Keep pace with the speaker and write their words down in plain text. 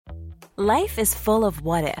Life is full of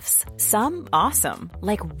what-ifs. Some awesome,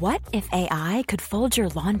 like what if AI could fold your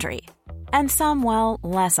laundry? And some, well,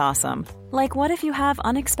 less awesome, like what if you have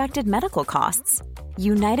unexpected medical costs?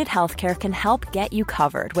 United Healthcare can help get you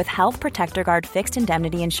covered with Health Protector Guard fixed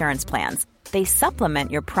indemnity insurance plans. They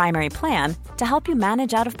supplement your primary plan to help you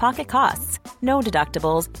manage out-of-pocket costs. No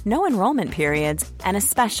deductibles, no enrollment periods, and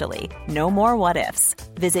especially no more what-ifs.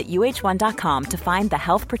 Visit uh1.com to find the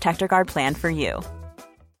Health Protector Guard plan for you.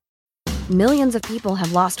 Millions of people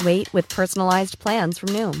have lost weight with personalized plans from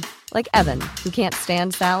Noom. Like Evan, who can't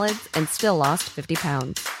stand salads and still lost 50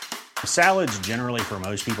 pounds. Salads generally for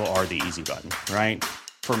most people are the easy button, right?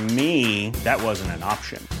 For me, that wasn't an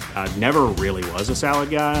option. I never really was a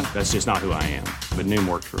salad guy. That's just not who I am. But Noom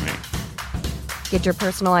worked for me. Get your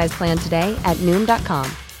personalized plan today at Noom.com.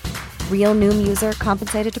 Real Noom user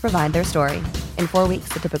compensated to provide their story. In 4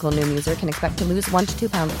 weeks, the typical Noom user can expect to lose 1 to 2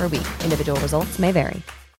 pounds per week. Individual results may vary.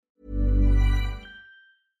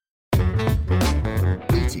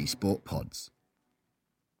 BT Sport Pods.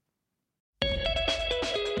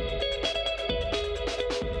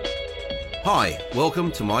 Hi,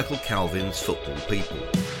 welcome to Michael Calvin's Football People.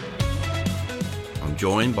 I'm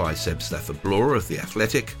joined by Seb Stafford-Bloor of The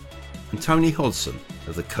Athletic and Tony Hodson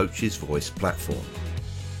of the Coach's Voice platform.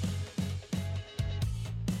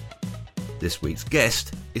 This week's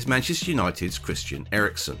guest is Manchester United's Christian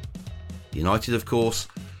Eriksen. United, of course,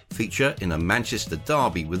 feature in a Manchester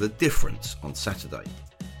derby with a difference on Saturday.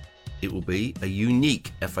 It will be a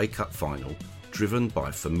unique FA Cup final driven by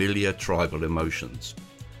familiar tribal emotions.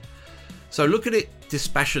 So look at it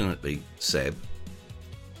dispassionately, Seb.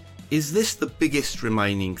 Is this the biggest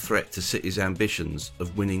remaining threat to City's ambitions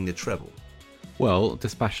of winning the treble? Well,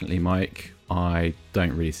 dispassionately, Mike, I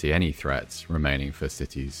don't really see any threats remaining for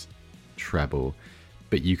City's treble,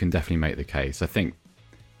 but you can definitely make the case. I think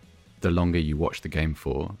the longer you watch the game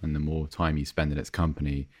for and the more time you spend in its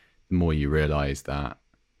company, the more you realise that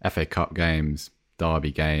FA Cup games,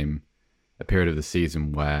 derby game, a period of the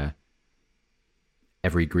season where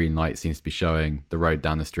every green light seems to be showing, the road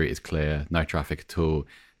down the street is clear, no traffic at all,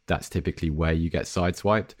 that's typically where you get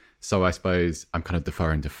sideswiped. So I suppose I'm kind of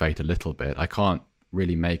deferring to fate a little bit. I can't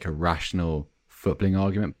really make a rational footballing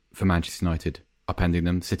argument for Manchester United upending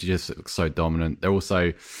them. City just looks so dominant. They're also,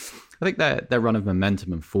 I think their run of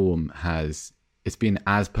momentum and form it's been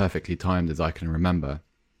as perfectly timed as I can remember.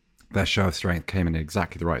 Their show of strength came in at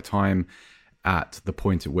exactly the right time, at the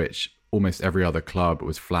point at which almost every other club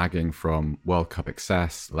was flagging from World Cup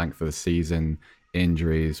excess, length of the season,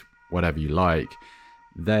 injuries, whatever you like.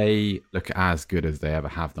 They look as good as they ever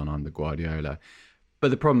have done under Guardiola.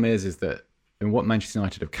 But the problem is that in what Manchester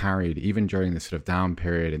United have carried, even during this sort of down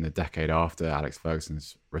period in the decade after Alex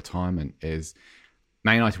Ferguson's retirement, is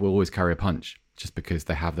Man United will always carry a punch just because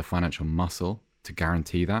they have the financial muscle to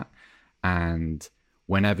guarantee that. And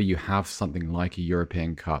whenever you have something like a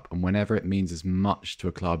European Cup, and whenever it means as much to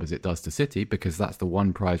a club as it does to City, because that's the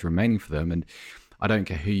one prize remaining for them, and I don't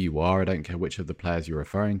care who you are, I don't care which of the players you're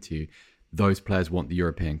referring to, those players want the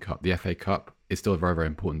European Cup. The FA Cup is still a very, very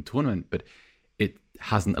important tournament, but it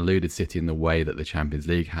hasn't eluded City in the way that the Champions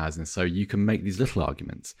League has, and so you can make these little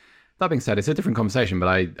arguments. That being said, it's a different conversation, but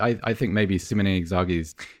I think maybe Simone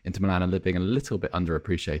Inzaghi's Inter Milan are being a little bit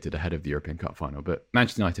underappreciated ahead of the European Cup final, but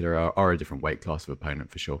Manchester United are a different weight class of opponent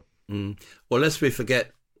for sure. Well, lest we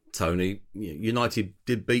forget, Tony, United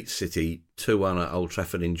did beat City 2-1 at Old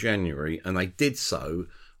Trafford in January, and they did so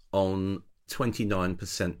on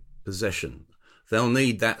 29% possession. They'll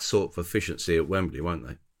need that sort of efficiency at Wembley, won't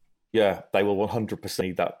they? Yeah, they will 100%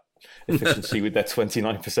 need that efficiency with their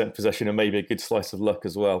 29% possession and maybe a good slice of luck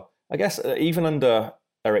as well. I guess even under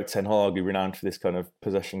Erik ten Hag, who renowned for this kind of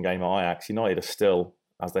possession game at Ajax, United are still,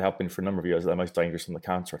 as they have been for a number of years, they're most dangerous on the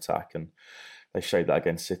counter-attack. And they showed that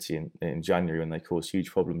against City in January when they caused huge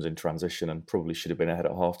problems in transition and probably should have been ahead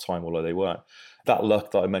at half-time, although they weren't. That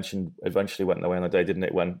luck that I mentioned eventually went their way on the day, didn't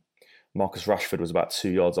it, when Marcus Rashford was about 2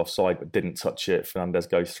 yards offside but didn't touch it. Fernandes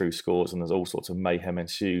goes through, scores, and there's all sorts of mayhem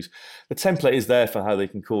ensues. The template is there for how they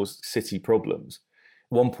can cause City problems.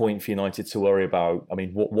 One point for United to worry about,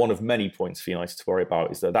 one of many points for United to worry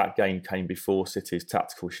about is that game came before City's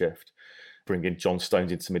tactical shift, bringing John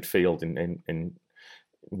Stones into midfield in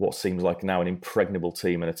what seems like now an impregnable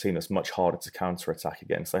team and a team that's much harder to counter-attack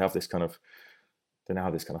against. They have this kind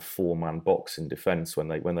of four-man box in defence when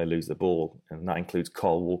they lose the ball, and that includes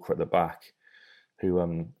Kyle Walker at the back, who,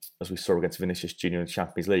 as we saw against Vinicius Junior in the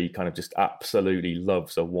Champions League, kind of just absolutely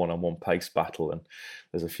loves a one-on-one pace battle. And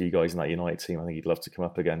there's a few guys in that United team I think he'd love to come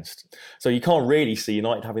up against. So you can't really see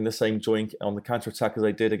United having the same joy on the counter-attack as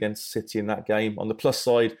they did against City in that game. On the plus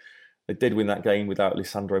side, They did win that game without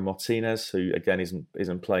Lisandro Martinez, who again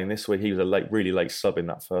isn't playing this week. He was a really late sub in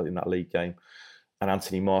that league game, and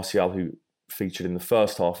Anthony Martial, who featured in the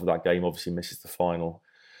first half of that game, obviously misses the final.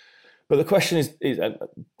 But the question is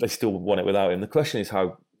they still won it without him. The question is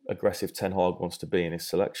how aggressive Ten Hag wants to be in his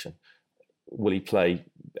selection. Will he play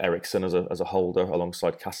Eriksen as a holder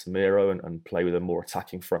alongside Casemiro and play with a more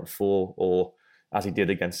attacking front four, or as he did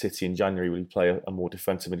against City in January, will he play a more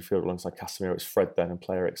defensive midfielder alongside Casemiro as Fred then and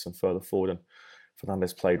play Eriksen further forward and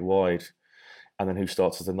Fernandes played wide? And then who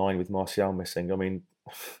starts as the 9 with Martial missing? I mean,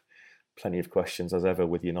 plenty of questions as ever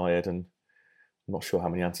with United, and I'm not sure how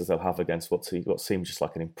many answers they'll have against what seems just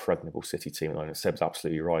like an impregnable City team. And Seb's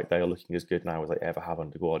absolutely right. They are looking as good now as they ever have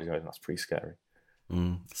under Guardiola, and that's pretty scary.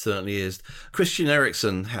 Certainly is. Christian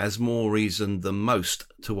Eriksen has more reason than most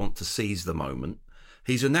to want to seize the moment.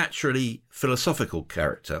 He's a naturally philosophical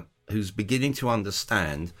character who's beginning to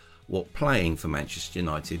understand what playing for Manchester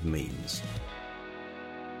United means.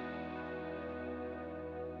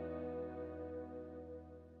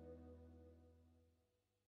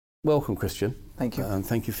 Welcome, Christian. Thank you. And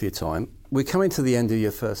thank you for your time. We're coming to the end of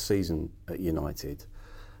your first season at United.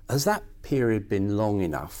 Has that period been long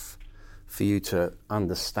enough for you to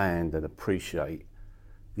understand and appreciate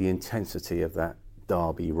the intensity of that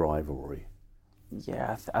derby rivalry?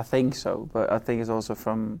 Yeah, I think so. But I think it's also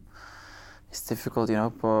it's difficult,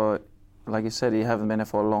 but like you said, you haven't been there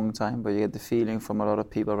for a long time, but you get the feeling from a lot of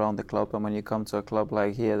people around the club. And when you come to a club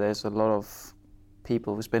like here, there's a lot of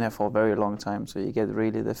people who's been here for a very long time. So you get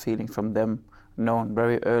really the feeling from them, known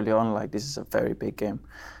very early on, like this is a very big game.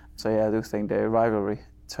 So yeah, I do think the rivalry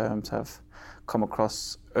terms have come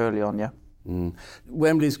across early on, yeah.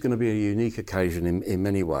 Wembley's going to be a unique occasion in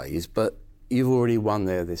many ways, but you've already won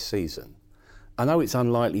there this season. I know it's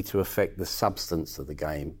unlikely to affect the substance of the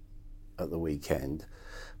game at the weekend,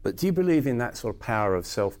 but do you believe in that sort of power of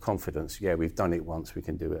self-confidence? Yeah, we've done it once, we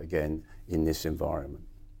can do it again in this environment.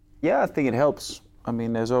 Yeah, I think it helps. I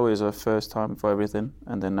mean, there's always a first time for everything,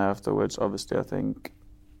 and then afterwards, obviously, I think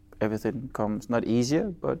everything comes not easier,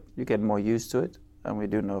 but you get more used to it. And we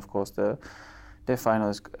do know, of course, the final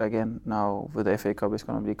is, again, now with the FA Cup, is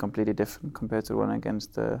going to be completely different compared to the one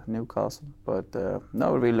against Newcastle. But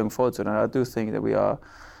no, we're really looking forward to it. And I do think that we are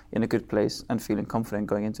in a good place and feeling confident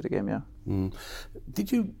going into the game, yeah.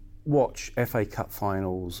 Did you watch FA Cup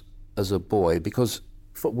finals as a boy? Because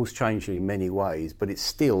football's changed in many ways, but it's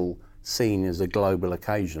still seen as a global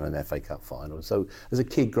occasion, an FA Cup final. So as a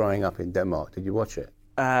kid growing up in Denmark, did you watch it?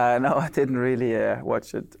 No, I didn't really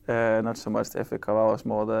watch it. Not so much the FA Cup. I was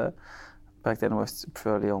more back then it was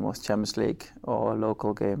purely almost Champions League or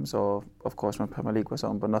local games, or of course when Premier League was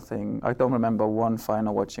on, but nothing. I don't remember one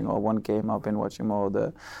final watching or one game. I've been watching more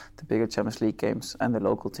the bigger Champions League games and the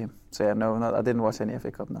local team. So yeah, no, I didn't watch any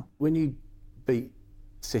FA Cup, no. When you beat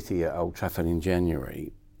City at Old Trafford in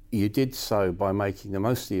January, you did so by making the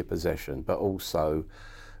most of your possession, but also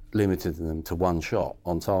limited them to one shot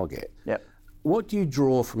on target. Yep. What do you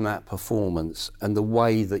draw from that performance and the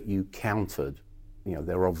way that you countered,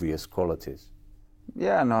 their obvious qualities?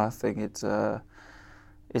 Yeah, no, I think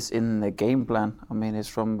it's in the game plan. I mean, it's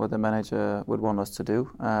from what the manager would want us to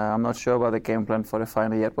do. I'm not sure about the game plan for the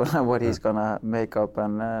final yet, what he's gonna make up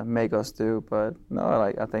and make us do. But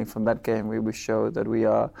no, I think from that game we showed that we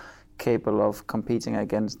are capable of competing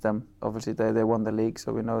against them. Obviously, they won the league,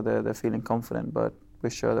 so we know they're feeling confident. But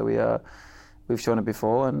we're sure that we've shown it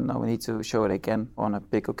before, and now we need to show it again on a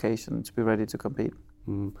big occasion to be ready to compete.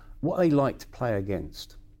 What are they like to play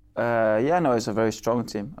against? It's a very strong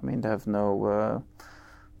team. I mean, they have no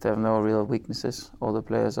real weaknesses. All the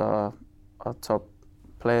players are top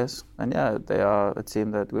players, and yeah, they are a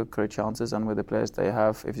team that will create chances. And with the players they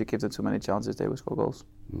have, if you give them too many chances, they will score goals.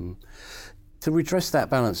 To redress that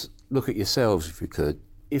balance, look at yourselves if you could.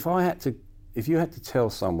 If you had to tell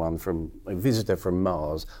someone, from a visitor from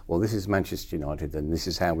Mars, well, this is Manchester United and this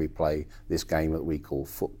is how we play this game that we call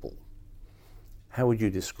football, how would you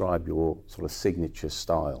describe your sort of signature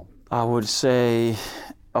style? I would say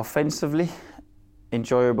offensively,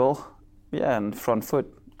 enjoyable, and front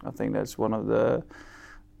foot. I think that's one of the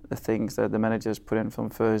things that the managers put in from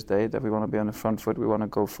first day, that we want to be on the front foot, we want to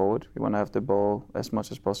go forward, we want to have the ball as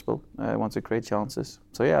much as possible, want to create chances.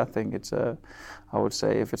 So yeah, I think it's, I would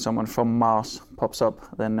say if it's someone from Mars pops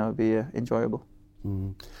up, then it would be enjoyable.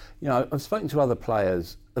 I've spoken to other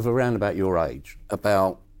players of around about your age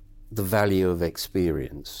about the value of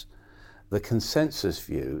experience. The consensus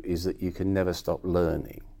view is that you can never stop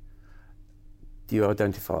learning. Do you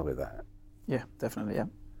identify with that? Yeah, definitely, yeah.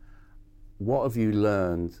 What have you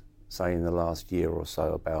learned, say, in the last year or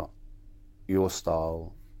so about your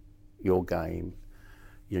style, your game,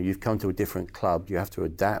 you've come to a different club. Do you have to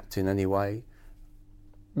adapt in any way?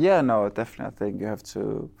 Yeah, no, definitely. I think you have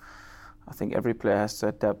to. I think every player has to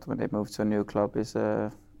adapt when they move to a new club. Is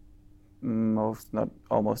not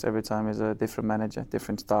almost every time is a different manager,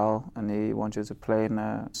 different style, and he wants you to play in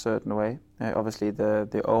a certain way. Obviously,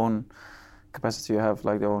 the own capacity you have,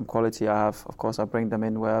 like the own quality I have, of course I bring them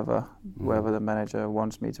in wherever the manager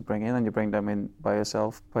wants me to bring in, and you bring them in by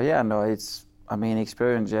yourself. But yeah, no,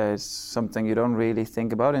 experience, is something you don't really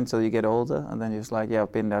think about until you get older, and then you're just like, yeah,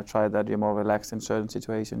 I've been there, I've tried that. You're more relaxed in certain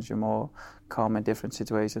situations, you're more calm in different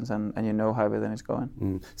situations, and you know how everything is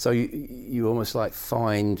going. So you almost like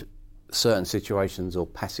find certain situations or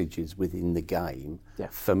passages within the game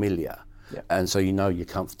familiar, and so you know you're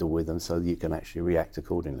comfortable with them, so you can actually react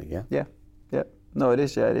accordingly. Yeah. No, it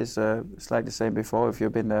is. Yeah, it is. It's like the same before. If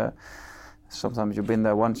you've been there, sometimes you've been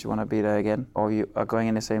there once, you want to be there again, or you are going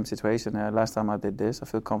in the same situation. Last time I did this, I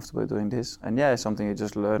feel comfortable doing this, and it's something you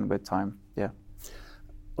just learn with time. Yeah.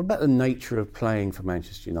 What about the nature of playing for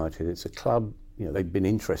Manchester United? It's a club. They've been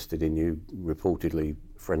interested in you reportedly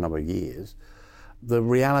for a number of years. The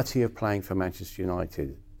reality of playing for Manchester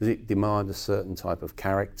United, does it demand a certain type of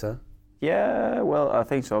character? Yeah, well, I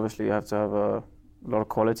think so. Obviously, you have to have a lot of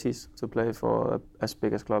qualities to play for as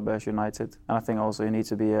big a club as United. And I think also you need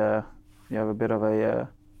to be you have a bit of a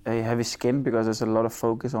heavy skin, because there's a lot of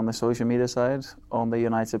focus on the social media side on the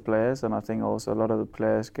United players. And I think also a lot of the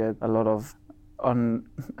players get a lot of,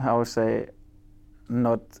 I would say,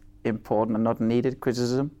 not important and not needed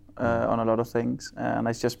criticism on a lot of things, and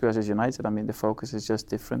it's just because it's United. I mean, the focus is just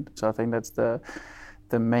different. So I think that's the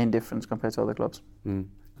main difference compared to other clubs.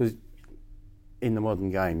 Because in the modern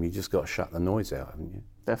game, you just got to shut the noise out, haven't you?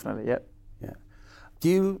 Definitely, yeah. Do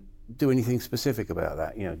you do anything specific about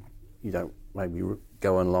that? You don't maybe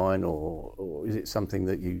go online, or is it something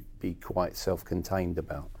that you be quite self-contained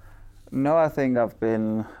about? No, I think I've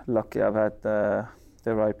been lucky. I've had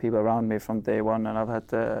the right people around me from day one, and I've had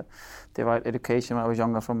the right education when I was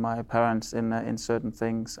younger from my parents in certain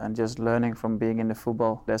things, and just learning from being in the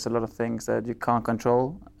football. There's a lot of things that you can't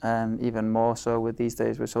control, and even more so with these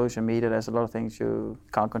days with social media, there's a lot of things you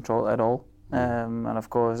can't control at all. And of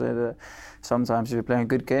course, sometimes if you're playing a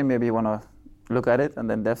good game, maybe you want to look at it, and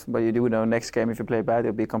then but you do know next game if you play bad,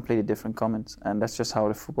 it'll be completely different comments, and that's just how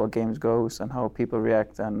the football games goes and how people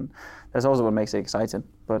react, and that's also what makes it exciting.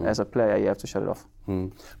 But as a player, you have to shut it off.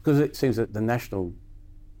 Because it seems that the national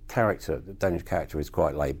character, the Danish character, is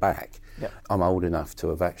quite laid back. I'm old enough to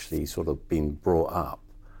have actually sort of been brought up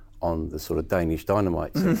on the sort of Danish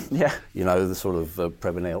Dynamite team. The sort of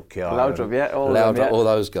Preben Elkjær, Laudrup, all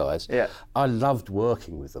those guys. I loved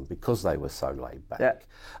working with them because they were so laid back.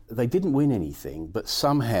 They didn't win anything, but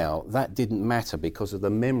somehow that didn't matter because of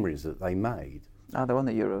the memories that they made. They won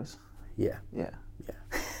the Euros. Yeah.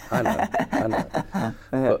 I know.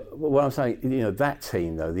 But what I'm saying, that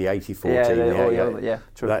team though, the '84 team,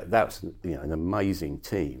 true. That's an amazing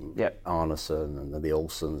team. Arneson and the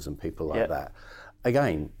Olsens and people like that.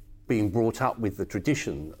 Again, being brought up with the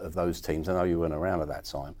tradition of those teams, I know you weren't around at that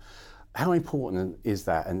time. How important is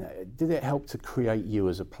that, and did it help to create you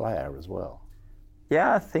as a player as well?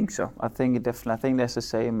 Yeah, I think so. I think it definitely. I think that's the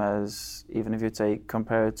same as even if you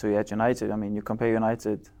compare it to United. I mean, you compare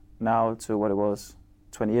United now to what it was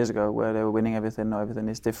 20 years ago, where they were winning everything. Now everything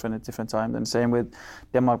is different at different times. And same with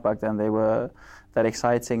Denmark back then. They were that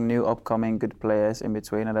exciting, new, upcoming, good players in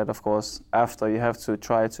between. And that, of course, after you have to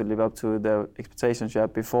try to live up to the expectations you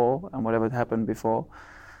had before and whatever happened before.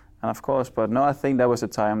 And of course, but no, I think that was a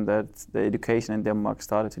time that the education in Denmark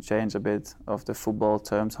started to change a bit of the football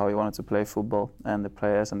terms, how you wanted to play football, and the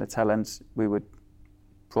players and the talents we would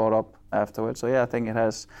brought up afterwards. So yeah, I think it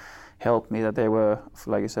has helped me that they were,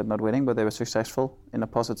 like you said, not winning, but they were successful in a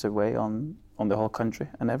positive way on the whole country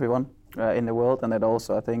and everyone in the world. And that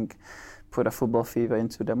also, I think, put a football fever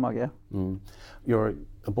into Denmark, You're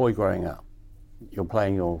a boy growing up. You're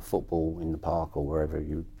playing your football in the park or wherever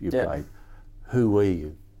you played. Who were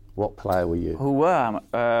you? What player were you? Who were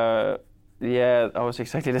I? I was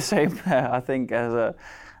exactly the same. I think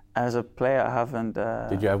as a player, I haven't...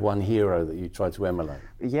 Did you have one hero that you tried to emulate?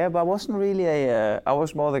 Yeah, but I wasn't really I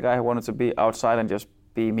was more the guy who wanted to be outside and just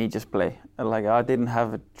be me, just play. Like, I didn't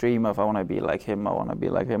have a dream of I want to be like him,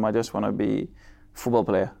 I just want to be football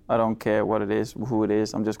player. I don't care what it is, who it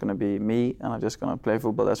is. I'm just going to be me, and I'm just going to play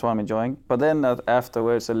football. That's what I'm enjoying. But then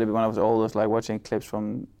afterwards, a little bit when I was older, like watching clips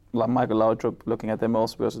from like Michael Laudrup, looking at them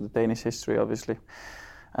also because of the Danish history, obviously.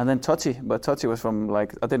 And then Totti, but Totti was from I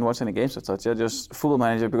didn't watch any games of Totti. I just Football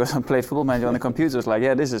Manager because I played Football Manager on the computer. It's like,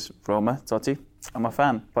 this is Roma, Totti. I'm a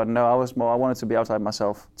fan. But no, I wanted to be outside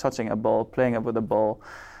myself, touching a ball, playing up with the ball.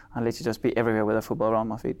 and literally just be everywhere with a football around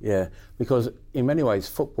my feet. Yeah, because in many ways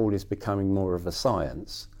football is becoming more of a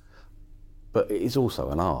science, but it is also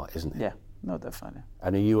an art, isn't it? Yeah, no, definitely.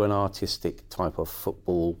 And are you an artistic type of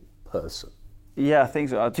football person? Yeah, I think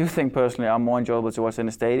so. I do think personally I'm more enjoyable to watch in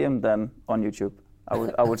the stadium than on YouTube,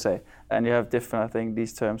 I would say. And you have different, I think,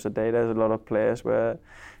 these terms today. There's a lot of players where,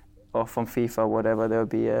 or from FIFA or whatever, there'll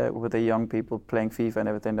be, with the young people playing FIFA and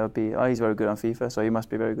everything, there'll be, oh, he's very good on FIFA, so he must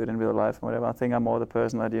be very good in real life and whatever. I think I'm more the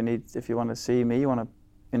person that you need, if you want to see me, you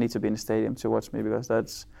need to be in the stadium to watch me, because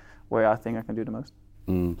that's where I think I can do the most.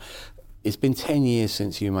 It's been 10 years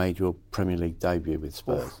since you made your Premier League debut with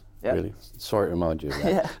Spurs. Yeah. Really? Sorry to remind you of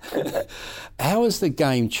that. Yeah. How has the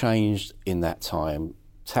game changed in that time,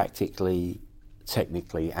 tactically,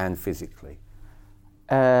 technically and physically?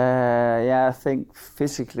 Yeah, I think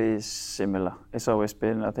physically is similar. It's always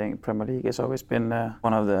been, I think, Premier League has always been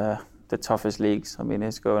one of the toughest leagues. I mean,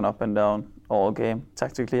 it's going up and down all game.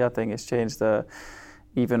 Tactically, I think it's changed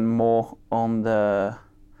even more on the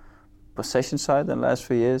possession side than the last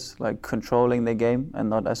few years, like controlling the game and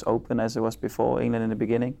not as open as it was before England in the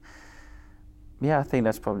beginning. Yeah, I think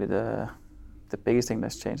that's probably the biggest thing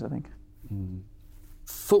that's changed, I think.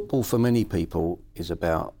 Football for many people is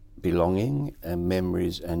about belonging and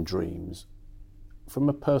memories and dreams. From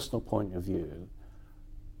a personal point of view,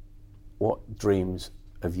 what dreams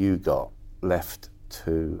have you got left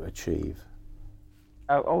to achieve?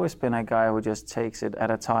 I've always been a guy who just takes it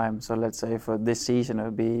at a time. So let's say for this season, it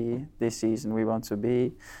would be this season we want to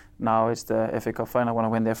be. Now it's the FA Cup final. I want to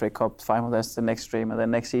win the FA Cup final. That's the next dream. And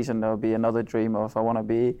then next season there will be another dream of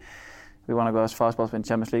we want to go as far as possible in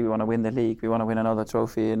Champions League. We want to win the league. We want to win another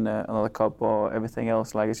trophy in another cup or everything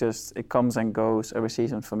else. Like it comes and goes every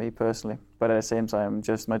season for me personally. But at the same time,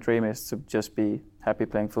 just my dream is to just be happy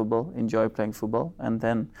playing football, enjoy playing football, and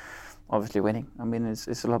then obviously winning. I mean,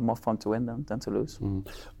 it's a lot more fun to win than to lose.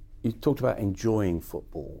 You talked about enjoying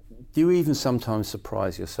football. Do you even sometimes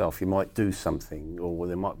surprise yourself? You might do something, or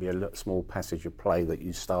there might be a small passage of play that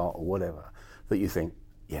you start or whatever, that you think,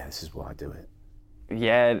 yeah, this is why I do it.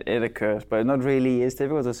 Yeah, it occurs, but not really. It's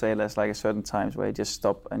difficult to say. There's like a certain times where you just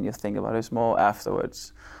stop and you think about it. It's more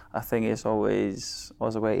afterwards. I think it's always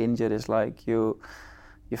also where injured is like you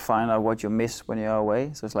find out what you miss when you're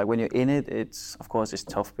away. So it's like when you're in it, it's of course it's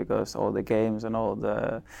tough because all the games and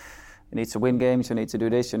you need to win games, you need to do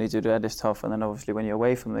this, you need to do that. It's tough, and then obviously when you're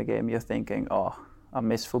away from the game, you're thinking, oh, I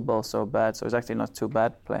miss football so bad. So it's actually not too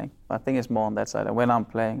bad playing. I think it's more on that side. And when I'm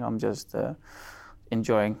playing, I'm just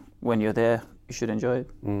enjoying. When you're there, you should enjoy it.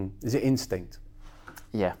 Is it instinct?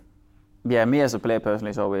 Yeah. Yeah, me as a player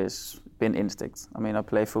personally, it's always been instinct. I mean, I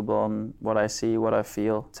play football on what I see, what I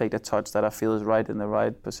feel, take the touch that I feel is right in the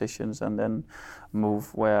right positions, and then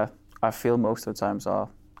move where I feel most of the times are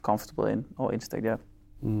comfortable in, or instinct, yeah.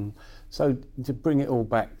 So to bring it all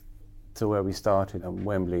back to where we started at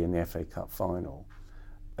Wembley in the FA Cup final,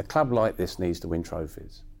 a club like this needs to win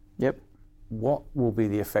trophies. Yep. What will be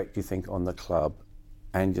the effect, you think, on the club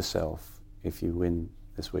and yourself if you win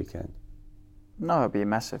this weekend? No, it'll be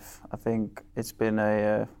massive. I think it's been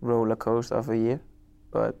a roller coaster of a year,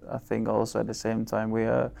 but I think also at the same time we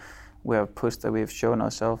have pushed that we've shown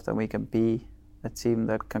ourselves that we can be a team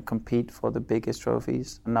that can compete for the biggest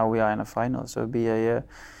trophies. And now we are in a final, so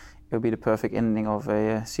it'll be the perfect ending of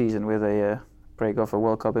a season with a break of a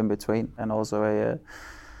World Cup in between, and also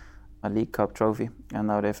a League Cup trophy, and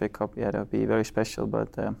now the FA Cup. Yeah, that'll be very special. But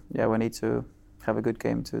yeah, we need to have a good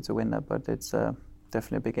game to win that. But it's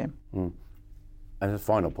definitely a big game. And a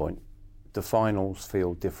final point, the finals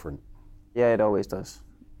feel different. Yeah, it always does.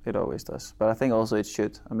 It always does. But I think also it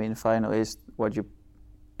should. I mean, final is what you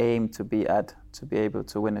aim to be at, to be able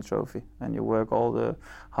to win a trophy. And you work all the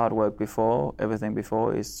hard work before, everything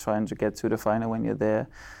before is trying to get to the final. When you're there,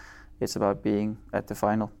 it's about being at the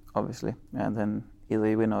final, obviously. And then either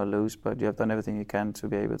you win or lose, but you have done everything you can to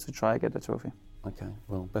be able to try and get the trophy. Okay,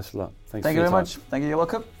 well, best of luck. Thank you very much. Thank you. You're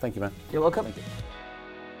welcome. Thank you, man. You're welcome. Thank you.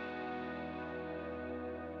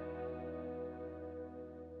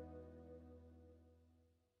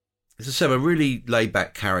 As I said, a really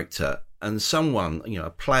laid-back character and someone, a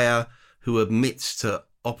player who admits to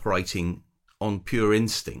operating on pure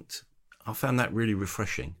instinct. I found that really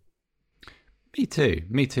refreshing. Me too.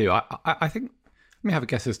 I think, let me have a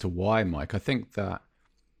guess as to why, Mike. I think that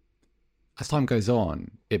as time goes on,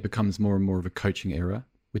 it becomes more and more of a coaching era.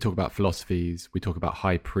 We talk about philosophies, we talk about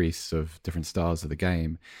high priests of different styles of the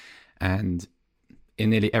game. And in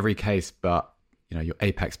nearly every case, but your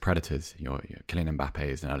apex predators, your Kylian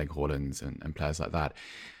Mbappe's and Erling Haaland's and players like that,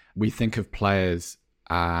 we think of players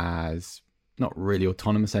as not really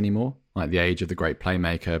autonomous anymore. Like the age of the great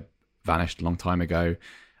playmaker vanished a long time ago.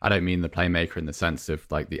 I don't mean the playmaker in the sense of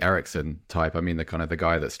like the Eriksen type. I mean the kind of the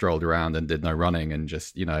guy that strolled around and did no running and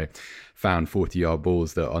just, found 40-yard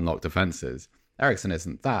balls that unlocked defenses. Eriksen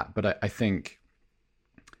isn't that, but I think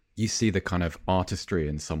you see the kind of artistry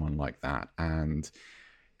in someone like that. And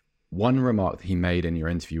one remark that he made in your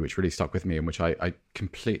interview, which really stuck with me and which I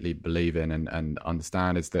completely believe in and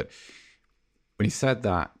understand, is that when he said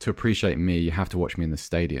that to appreciate me, you have to watch me in the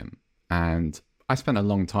stadium. And I spent a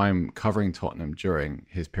long time covering Tottenham during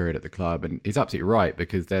his period at the club. And he's absolutely right,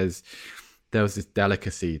 because there was this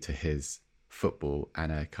delicacy to his football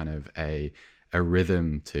and a kind of a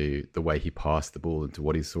rhythm to the way he passed the ball and to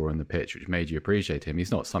what he saw on the pitch, which made you appreciate him.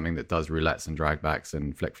 He's not something that does roulettes and dragbacks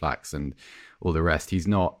and flick-flacks and all the rest. He's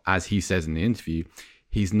not, as he says in the interview,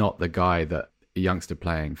 he's not the guy that a youngster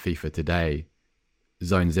playing FIFA today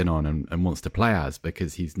zones in on and wants to play as,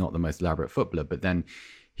 because he's not the most elaborate footballer. But then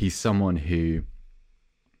he's someone who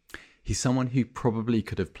probably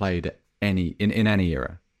could have played in any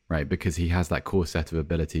era, right? Because he has that core set of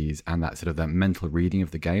abilities and that sort of that mental reading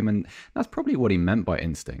of the game. And that's probably what he meant by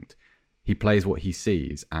instinct. He plays what he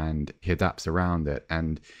sees and he adapts around it.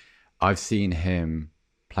 And I've seen him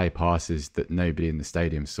play passes that nobody in the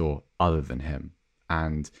stadium saw other than him.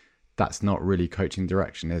 And that's not really coaching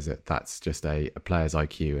direction, is it? That's just a player's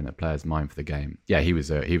IQ and a player's mind for the game. Yeah, he was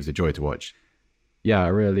a joy to watch. Yeah,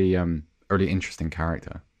 a really interesting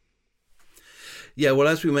character. Yeah, well,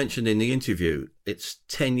 as we mentioned in the interview, it's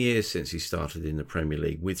 10 years since he started in the Premier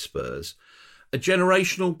League with Spurs. A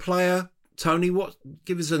generational player. Tony,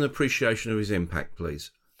 give us an appreciation of his impact,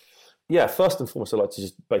 please. Yeah, first and foremost, I'd like to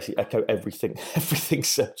just basically echo everything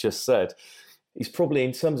Seb just said. He's probably,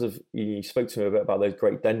 in terms of, you spoke to him a bit about those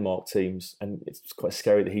great Denmark teams, and it's quite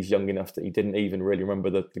scary that he's young enough that he didn't even really remember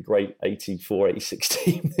the great 84, 86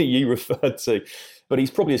 team that you referred to. But he's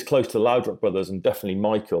probably as close to the Laudrup brothers and definitely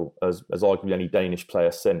Michael as arguably any Danish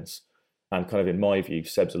player since. And kind of in my view,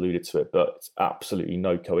 Seb's alluded to it, but it's absolutely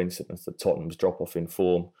no coincidence that Tottenham's drop-off in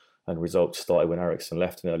form and results started when Eriksen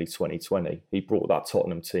left in early 2020. He brought that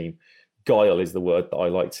Tottenham team. Guile is the word that I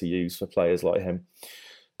like to use for players like him.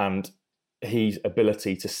 And his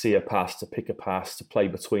ability to see a pass, to pick a pass, to play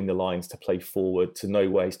between the lines, to play forward, to know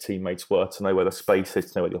where his teammates were, to know where the space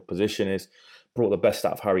is, to know where the opposition is, brought the best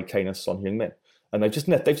out of Harry Kane and Son Heung-min. And they've just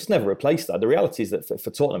never replaced that. The reality is that for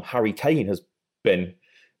Tottenham, Harry Kane has been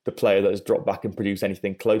the player that has dropped back and produced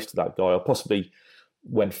anything close to that guy, or possibly,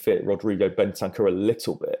 when fit, Rodrigo Bentancur a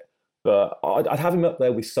little bit. But I'd have him up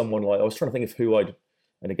there with someone like, I was trying to think of who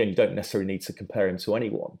and again, you don't necessarily need to compare him to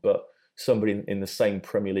anyone, but somebody in the same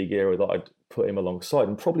Premier League era that I'd put him alongside,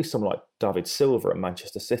 and probably someone like David Silva at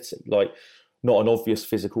Manchester City. Like, not an obvious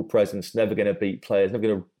physical presence, never going to beat players, never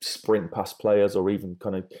going to sprint past players or even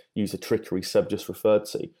kind of use the trickery Seb just referred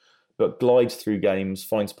to, but glides through games,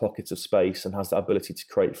 finds pockets of space and has that ability to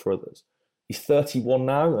create for others. He's 31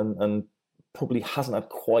 now and probably hasn't had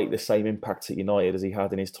quite the same impact at United as he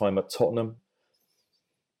had in his time at Tottenham.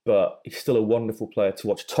 But he's still a wonderful player to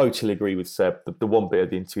watch. Totally agree with Seb. The one bit of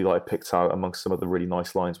the interview that I picked out amongst some of the really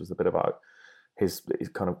nice lines was the bit about his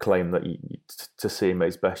kind of claim that to see him at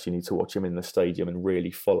his best, you need to watch him in the stadium and really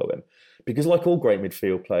follow him. Because like all great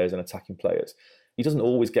midfield players and attacking players, he doesn't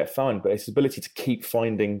always get found, but his ability to keep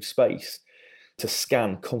finding space, to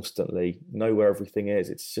scan constantly, know where everything is,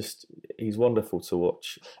 he's wonderful to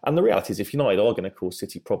watch. And the reality is, if United are going to cause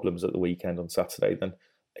City problems at the weekend on Saturday, then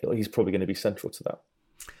he's probably going to be central to that.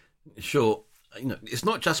 Sure. It's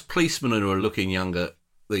not just policemen who are looking younger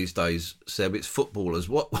these days, Seb, it's footballers.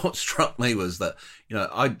 What struck me was that,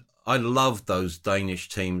 I loved those Danish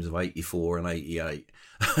teams of 84 and 88.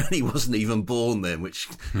 And he wasn't even born then, which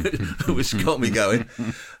got me going.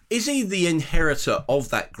 Is he the inheritor of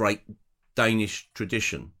that great Danish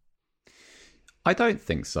tradition? I don't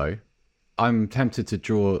think so. I'm tempted to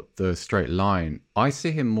draw the straight line. I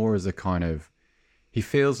see him more as a kind of, he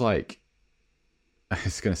feels like,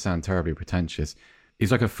 it's going to sound terribly pretentious,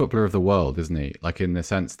 he's like a footballer of the world, isn't he? Like, in the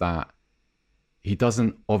sense that he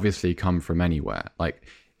doesn't obviously come from anywhere. Like,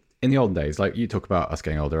 in the old days, like you talk about us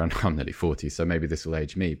getting older, and I'm nearly 40, so maybe this will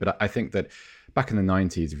age me. But I think that back in the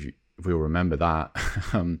 90s, if we all remember that,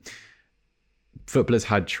 footballers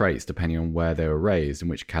had traits depending on where they were raised and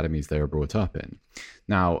which academies they were brought up in.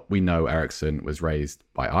 Now, we know Eriksen was raised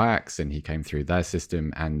by Ajax and he came through their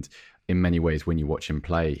system, and in many ways, when you watch him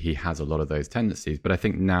play, he has a lot of those tendencies. But I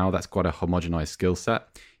think now that's quite a homogenized skill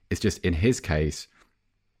set. It's just, in his case,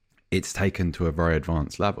 it's taken to a very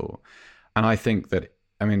advanced level. And I think that,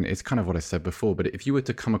 it's kind of what I said before, but if you were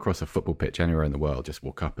to come across a football pitch anywhere in the world, just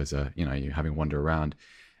walk up as you're having wander around,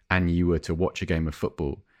 and you were to watch a game of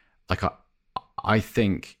football, like I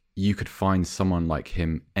think you could find someone like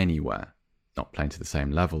him anywhere. not playing to the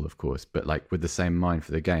same level, of course, but like with the same mind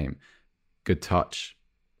for the game. Good touch,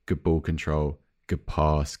 good ball control, good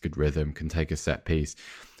pass, good rhythm, can take a set piece.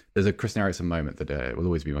 There's a Christian Eriksen moment that will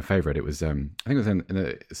always be my favourite. It was, I think it was in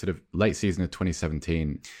the sort of late season of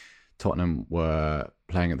 2017. Tottenham were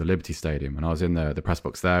playing at the Liberty Stadium, and I was in the press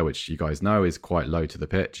box there, which you guys know is quite low to the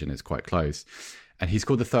pitch and it's quite close. And he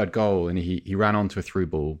scored the third goal, and he ran onto a through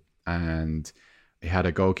ball, and he had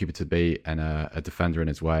a goalkeeper to beat and a defender in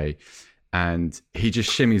his way. And he just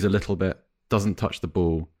shimmies a little bit, doesn't touch the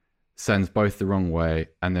ball, sends both the wrong way,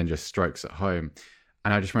 and then just strokes it home.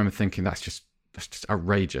 And I just remember thinking, that's just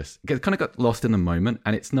outrageous. It kind of got lost in the moment,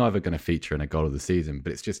 and it's never going to feature in a goal of the season,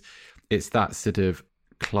 but it's that sort of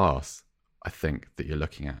class, I think, that you're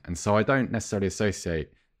looking at. And so I don't necessarily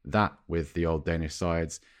associate that with the old Danish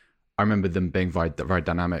sides. I remember them being very, very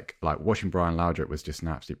dynamic. Like watching Brian Laudrup was just an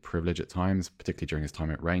absolute privilege at times, particularly during his time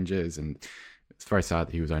at Rangers. And it's very sad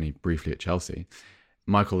that he was only briefly at Chelsea.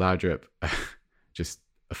 Michael Laudrup, just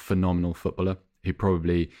a phenomenal footballer who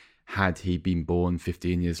probably, had he been born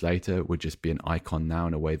 15 years later, would just be an icon now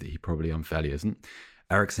in a way that he probably unfairly isn't.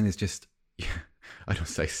 Eriksen is just, I don't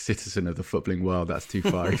say citizen of the footballing world, that's too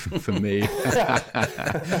far even for me.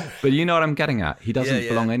 But you know what I'm getting at. He doesn't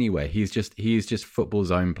belong anywhere. He's just football's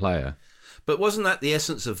own player. But wasn't that the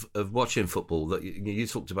essence of watching football? That you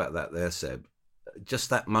talked about that there, Seb. Just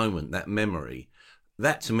that moment, that memory.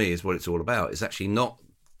 That to me is what it's all about. It's actually not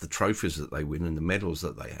the trophies that they win and the medals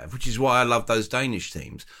that they have, which is why I love those Danish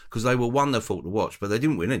teams, because they were wonderful to watch, but they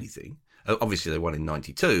didn't win anything. Obviously, they won in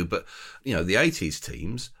 '92, but the '80s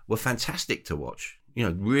teams were fantastic to watch.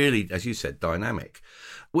 Really, as you said, dynamic.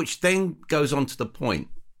 Which then goes on to the point.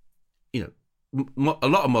 A lot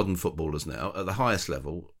of modern footballers now at the highest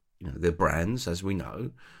level, they're brands, as we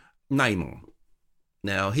know. Neymar.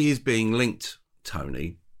 Now he is being linked,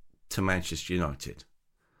 Tony, to Manchester United.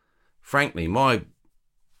 Frankly, my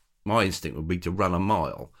instinct would be to run a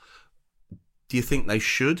mile. Do you think they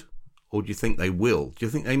should, or do you think they will? Do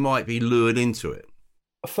you think they might be lured into it?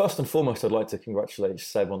 First and foremost, I'd like to congratulate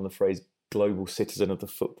Seb on the phrase global citizen of the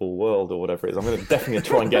football world, or whatever it is. I'm going to definitely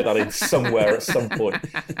try and get that in somewhere at some point.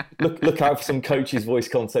 Look out for some coach's voice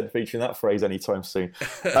content featuring that phrase anytime soon.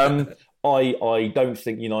 I don't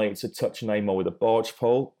think United should touch Neymar with a barge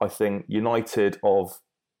pole. I think United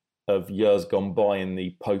of years gone by in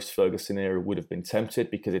the post-Ferguson era would have been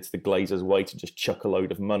tempted, because it's the Glazers' way to just chuck a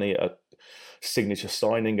load of money at a signature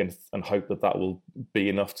signing and hope that will be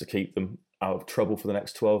enough to keep them out of trouble for the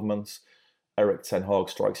next 12 months. Erik ten Hag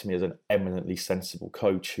strikes me as an eminently sensible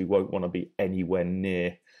coach who won't want to be anywhere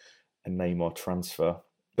near a Neymar transfer.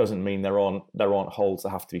 Doesn't mean there aren't holes that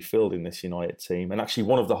have to be filled in this United team. And actually,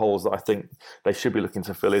 one of the holes that I think they should be looking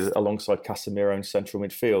to fill is alongside Casemiro in central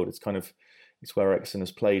midfield. It's where Eriksen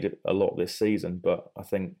has played a lot this season, but I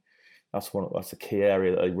think that's a key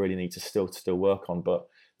area that they really need to still work on. But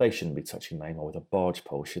they shouldn't be touching Neymar with a barge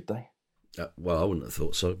pole, should they? Well, I wouldn't have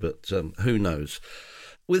thought so, but who knows?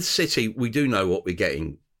 With City, we do know what we're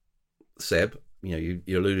getting, Seb. You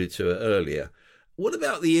alluded to it earlier. What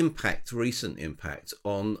about the recent impact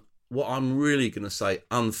on what I'm really going to say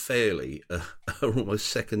unfairly are almost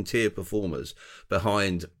second-tier performers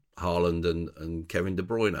behind Haaland and Kevin De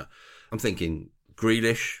Bruyne? I'm thinking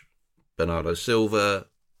Grealish, Bernardo Silva,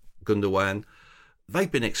 Gundogan.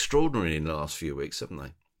 They've been extraordinary in the last few weeks, haven't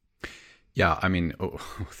they? Yeah, I mean,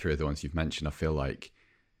 three of the ones you've mentioned, I feel like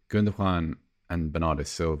Gundogan and Bernardo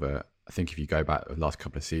Silva, I think if you go back the last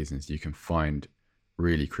couple of seasons, you can find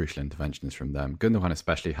really crucial interventions from them. Gundogan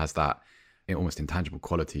especially has that almost intangible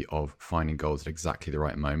quality of finding goals at exactly the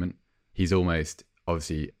right moment. He's almost,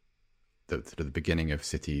 obviously, the beginning of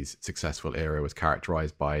City's successful era was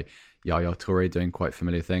characterised by Yaya Toure doing quite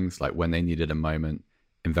familiar things. Like when they needed a moment,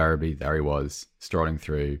 invariably there he was, strolling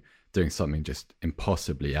through, doing something just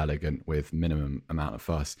impossibly elegant with minimum amount of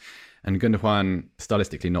fuss. And Gundogan,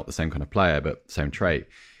 stylistically not the same kind of player, but same trait.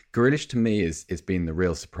 Grealish to me is been the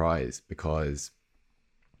real surprise, because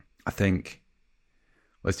I think,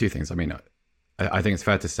 well, there's two things. I mean, I think it's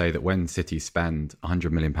fair to say that when City spend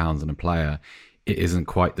 £100 million on a player, it isn't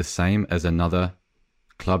quite the same as another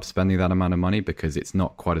club spending that amount of money, because it's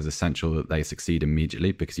not quite as essential that they succeed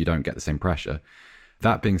immediately, because you don't get the same pressure.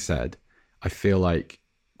 That being said, I feel like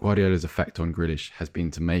Guardiola's effect on Grealish has been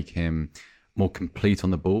to make him more complete on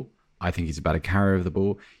the ball. I think he's a better carrier of the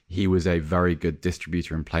ball. He was a very good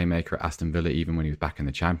distributor and playmaker at Aston Villa, even when he was back in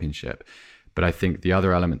the Championship. But I think the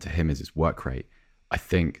other element to him is his work rate. I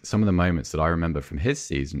think some of the moments that I remember from his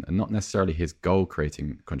season, and not necessarily his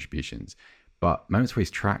goal-creating contributions, but moments where he's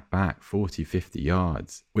tracked back 40, 50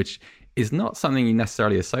 yards, which is not something you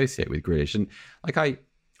necessarily associate with Grealish. And like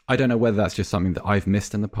I I don't know whether that's just something that I've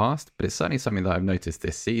missed in the past, but it's certainly something that I've noticed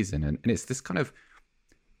this season. And it's this kind of,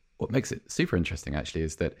 what makes it super interesting actually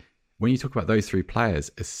is that when you talk about those three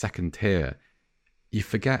players as second tier, you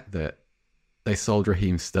forget that they sold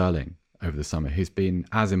Raheem Sterling over the summer, who's been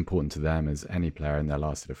as important to them as any player in their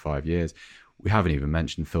last 5 years. We haven't even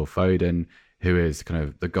mentioned Phil Foden, who is kind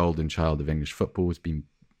of the golden child of English football. Has been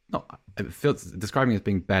describing it as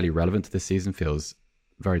being barely relevant to this season feels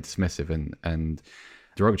very dismissive and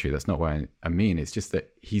derogatory. That's not what I mean. It's just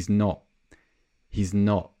that he's not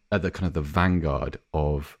at the kind of the vanguard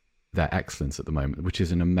of their excellence at the moment, which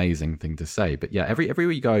is an amazing thing to say. But yeah,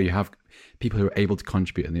 everywhere you go, you have people who are able to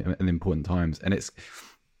contribute in important times, and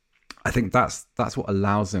I think that's what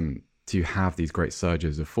allows them to have these great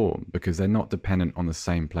surges of form, because they're not dependent on the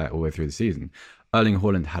same player all the way through the season. Erling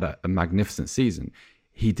Haaland had a magnificent season.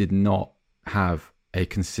 He did not have a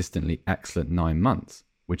consistently excellent 9 months,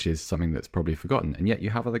 which is something that's probably forgotten. And yet you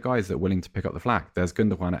have other guys that are willing to pick up the slack. There's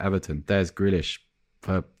Gundogan at Everton. There's Grealish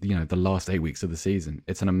for the last 8 weeks of the season.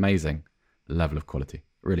 It's an amazing level of quality.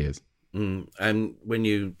 It really is. And when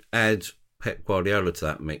you add Pep Guardiola to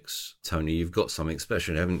that mix, Tony, you've got something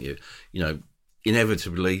special, haven't you?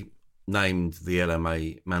 Inevitably named the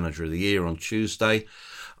LMA Manager of the Year on Tuesday.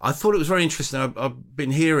 I thought it was very interesting. I've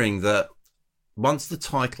been hearing that once the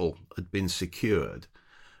title had been secured,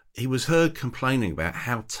 he was heard complaining about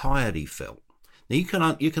how tired he felt. Now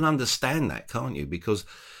you can understand that, can't you? Because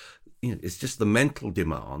it's just the mental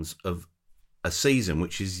demands of a season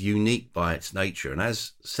which is unique by its nature. And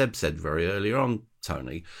as Seb said very earlier on,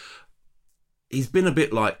 Tony, he's been a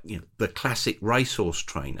bit like the classic racehorse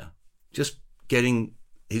trainer, just getting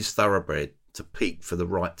his thoroughbred to peak for the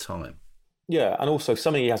right time. Yeah, and also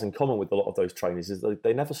something he has in common with a lot of those trainers is that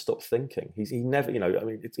they never stop thinking. He never,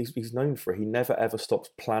 he's known for it. He never ever stops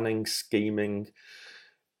planning, scheming,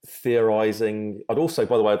 theorising. I'd also,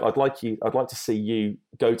 by the way, I'd like to see you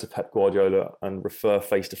go to Pep Guardiola and refer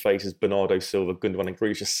face to face as Bernardo Silva, Gundogan and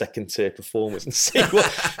Grealish as second tier performers and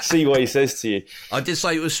see what he says to you. I did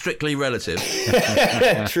say it was strictly relative.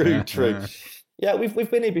 True. Yeah, we've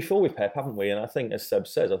been here before with Pep, haven't we? And I think, as Seb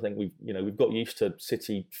says, I think we've got used to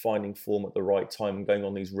City finding form at the right time and going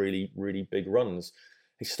on these really, really big runs.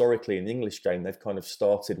 Historically, in the English game, they've kind of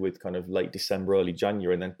started with kind of late December, early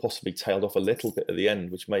January, and then possibly tailed off a little bit at the end,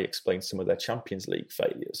 which may explain some of their Champions League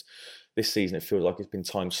failures. This season, it feels like it's been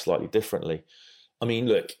timed slightly differently. I mean,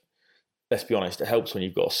 look, let's be honest, it helps when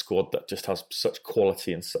you've got a squad that just has such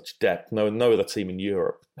quality and such depth. No other team in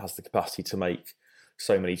Europe has the capacity to make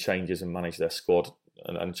so many changes and manage their squad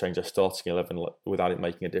and change their starting 11 without it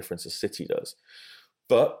making a difference as City does.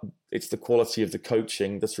 But it's the quality of the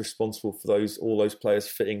coaching that's responsible for all those players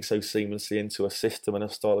fitting so seamlessly into a system and a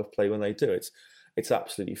style of play when they do it. It's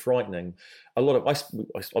absolutely frightening. I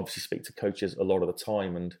obviously speak to coaches a lot of the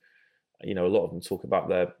time, and a lot of them talk about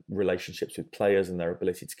their relationships with players and their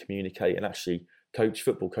ability to communicate. And actually,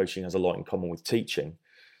 football coaching has a lot in common with teaching.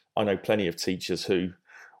 I know plenty of teachers who,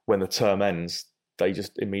 when the term ends, they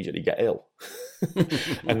just immediately get ill.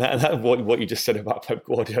 and that what you just said about Pep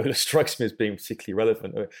Guardiola strikes me as being particularly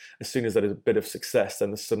relevant. As soon as there's a bit of success,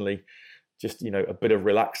 then there's suddenly just a bit of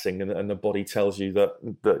relaxing, and the body tells you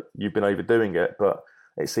that you've been overdoing it. But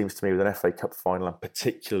it seems to me with an FA Cup final, and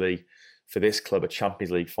particularly for this club, a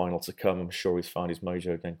Champions League final to come, I'm sure he's found his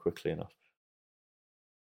mojo again quickly enough.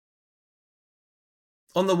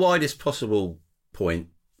 On the widest possible point,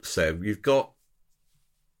 Seb, you've got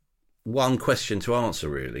one question to answer,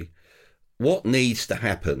 really. What needs to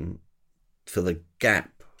happen for the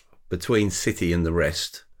gap between City and the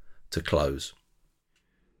rest to close?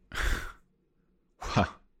 Well,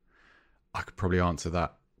 I could probably answer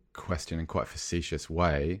that question in quite a facetious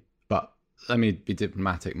way, but let me be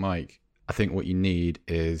diplomatic, Mike. I think what you need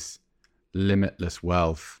is limitless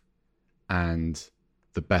wealth and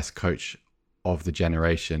the best coach of the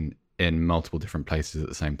generation in multiple different places at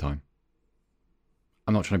the same time.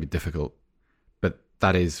 I'm not trying to be difficult, but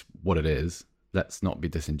that is what it is. Let's not be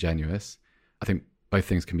disingenuous. I think both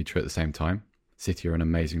things can be true at the same time. City are an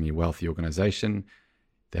amazingly wealthy organisation.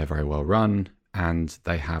 They're very well run, and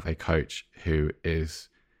they have a coach who is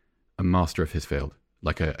a master of his field,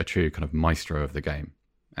 like a true kind of maestro of the game.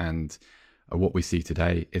 And what we see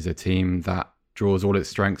today is a team that draws all its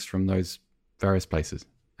strengths from those various places.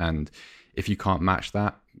 And if you can't match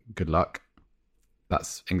that, good luck.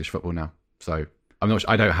 That's English football now. So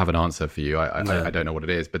I don't have an answer for you. I don't know what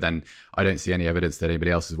it is, but then I don't see any evidence that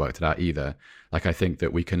anybody else has worked it out either. Like, I think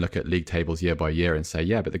that we can look at league tables year by year and say,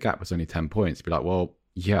 yeah, but the gap was only 10 points. Be like, well,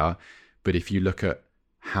 yeah, but if you look at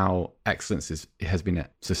how excellence has been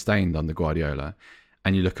sustained under Guardiola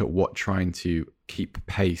and you look at what trying to keep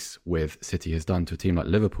pace with City has done to a team like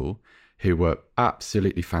Liverpool, who were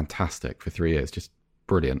absolutely fantastic for 3 years, just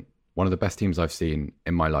brilliant. One of the best teams I've seen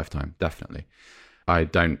in my lifetime, definitely. I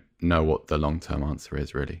don't know what the long-term answer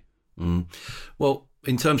is, really. Well,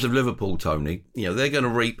 in terms of Liverpool, Tony, they're going to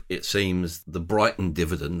reap, it seems, the Brighton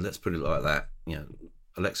dividend. Let's put it like that.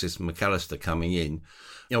 Alexis McAllister coming in.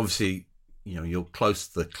 Obviously, you're close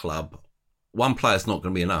to the club. One player's not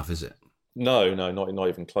going to be enough, is it? No, not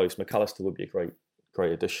even close. McAllister would be a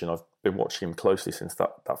great addition. I've been watching him closely since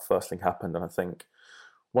that first thing happened, and I think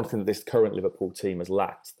one thing that this current Liverpool team has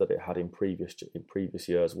lacked that it had in previous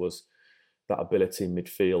years was that ability in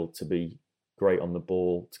midfield to be great on the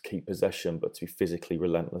ball, to keep possession, but to be physically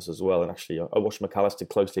relentless as well. And actually, I watched McAllister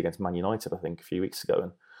closely against Man United, I think, a few weeks ago,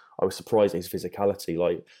 and I was surprised at his physicality.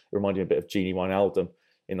 Like, it reminded me a bit of Gini Wijnaldum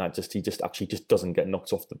in that he just doesn't get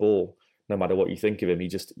knocked off the ball. No matter what you think of him,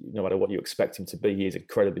 no matter what you expect him to be, he is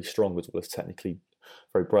incredibly strong as well as technically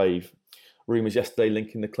very brave. Rumours yesterday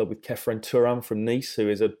linking the club with Kefren Turan from Nice, who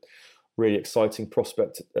is a really exciting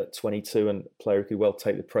prospect at 22 and a player who could well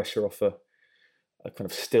take the pressure off a kind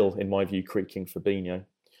of still, in my view, creaking Fabinho.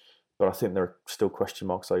 But I think there are still question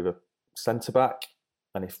marks over centre-back,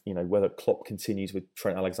 and if whether Klopp continues with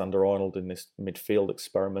Trent Alexander-Arnold in this midfield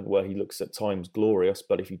experiment where he looks at times glorious,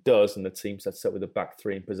 but if he does and the team sets up with a back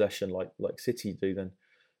three in possession like City do, then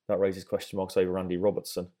that raises question marks over Andy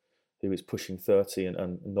Robertson, who is pushing 30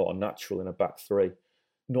 and not a natural in a back three.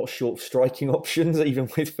 Not short of striking options, even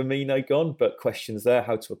with Firmino gone, but questions there,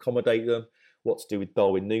 how to accommodate them, what to do with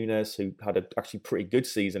Darwin Núñez, who had a actually pretty good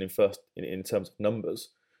season in terms of numbers,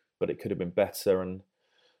 but it could have been better.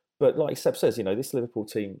 But like Seb says, this Liverpool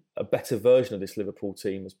team, a better version of this Liverpool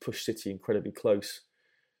team has pushed City incredibly close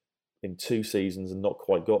in 2 seasons and not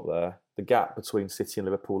quite got there. The gap between City and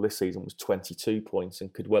Liverpool this season was 22 points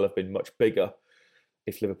and could well have been much bigger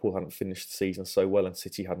if Liverpool hadn't finished the season so well and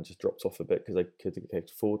City hadn't just dropped off a bit because they could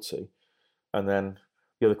afford to. And then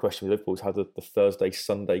the other question with Liverpool is how the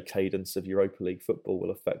Thursday-Sunday cadence of Europa League football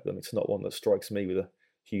will affect them. It's not one that strikes me with a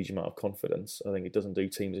huge amount of confidence. I think it doesn't do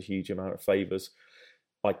teams a huge amount of favours.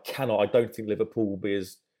 I don't think Liverpool will be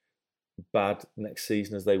as bad next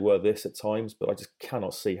season as they were this at times, but I just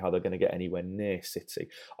cannot see how they're going to get anywhere near City.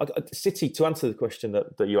 City, to answer the question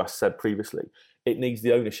that you asked said previously, it needs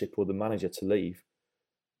the ownership or the manager to leave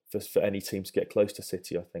for any team to get close to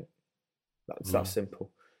City, I think. That's that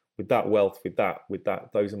simple. With that wealth, with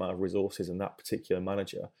those amount of resources and that particular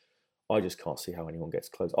manager, I just can't see how anyone gets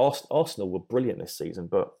close. Arsenal were brilliant this season,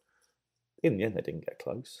 but in the end, they didn't get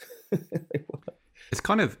close. It's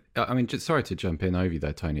kind of, just sorry to jump in over you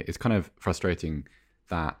there, Tony. It's kind of frustrating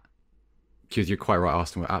that, because you're quite right,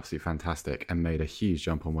 Arsenal were absolutely fantastic and made a huge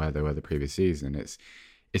jump on where they were the previous season.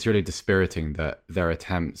 It's really dispiriting that their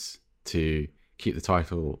attempts to keep the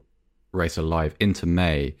title race alive into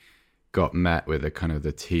May got met with a kind of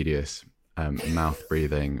the tedious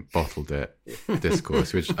mouth-breathing, bottled it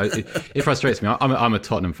discourse, which it frustrates me. I'm a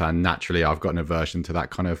Tottenham fan. Naturally, I've got an aversion to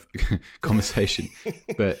that kind of conversation.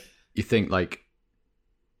 But you think,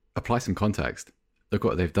 apply some context. Look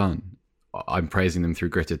what they've done. I'm praising them through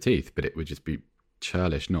gritted teeth, but it would just be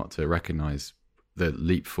churlish not to recognise the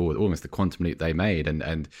leap forward, almost the quantum leap they made,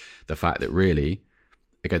 and the fact that really,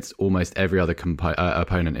 against almost every other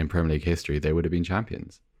opponent in Premier League history, they would have been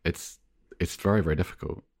champions. It's very, very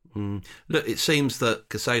difficult. Look, it seems that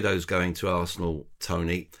Casado's going to Arsenal,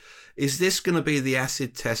 Tony. Is this going to be the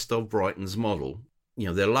acid test of Brighton's model?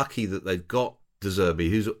 They're lucky that they've got De Zerbi,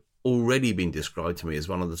 who's already been described to me as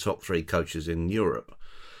one of the top 3 coaches in Europe.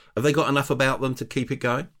 Have they got enough about them to keep it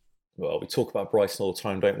going? Well, we talk about Brighton all the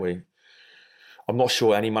time, don't we? I'm not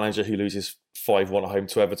sure any manager who loses 5-1 at home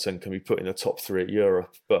to Everton can be put in the top 3 at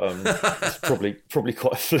Europe, but it's probably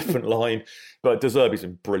quite a flippant line. But De Zerbi's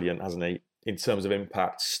been brilliant, hasn't he? In terms of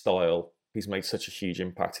impact, style, he's made such a huge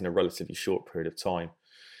impact in a relatively short period of time.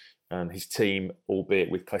 And his team, albeit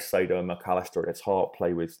with Caicedo and McAllister at its heart,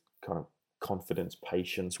 play with kind of confidence,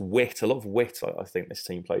 patience, wit, a lot of wit, I think this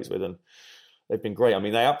team plays with. And they've been great.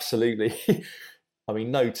 They absolutely...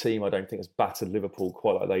 no team, I don't think, has battered Liverpool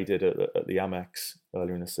quite like they did at the Amex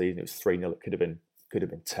earlier in the season. It was 3-0. It could have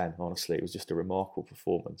been 10, honestly. It was just a remarkable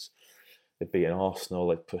performance. They've beaten Arsenal,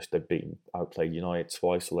 they've outplayed United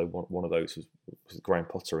twice, although one of those was Graham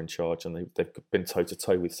Potter in charge, and they've been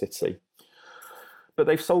toe-to-toe with City. But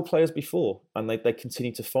they've sold players before, and they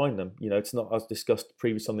continue to find them. It's not, as discussed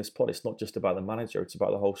previously on this pod, it's not just about the manager, it's about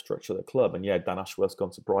the whole structure of the club. And yeah, Dan Ashworth's gone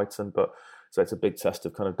to Brighton, but so it's a big test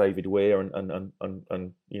of kind of David Weir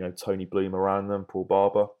and Tony Bloom around them, Paul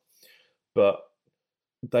Barber. But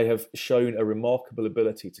they have shown a remarkable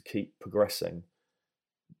ability to keep progressing.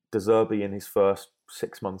 De Zerbi in his first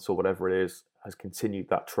 6 months or whatever it is has continued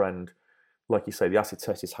that trend. Like you say, the acid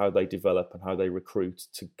test is how they develop and how they recruit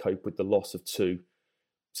to cope with the loss of two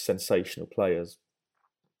sensational players.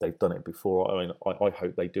 They've done it before. I mean, I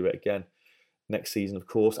hope they do it again next season, of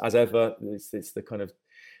course. As ever, it's the kind of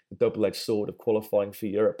double-edged sword of qualifying for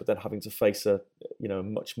Europe, but then having to face a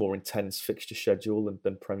much more intense fixture schedule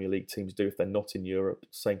than Premier League teams do if they're not in Europe.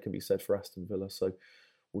 Same can be said for Aston Villa. So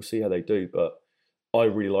we'll see how they do. But I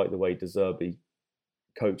really like the way De Zerbi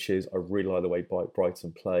coaches. I really like the way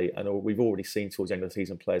Brighton play. And we've already seen towards the end of the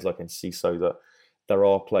season players like Enciso that there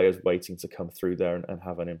are players waiting to come through there and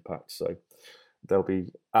have an impact. So they'll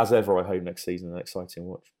be, as ever, I hope, next season an exciting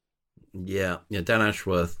watch. Yeah, Dan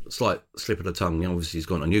Ashworth, slight slip of the tongue. Obviously, he's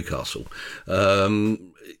gone to Newcastle.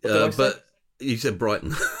 But you said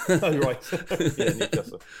Brighton. Oh, right. Yeah,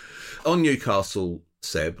 Newcastle. On Newcastle,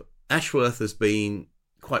 Seb, Ashworth has been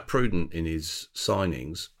quite prudent in his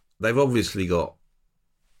signings. They've obviously got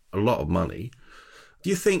a lot of money. Do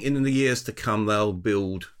you think in the years to come they'll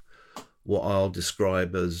build what I'll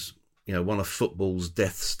describe as, one of football's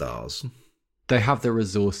Death Stars? They have the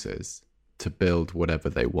resources to build whatever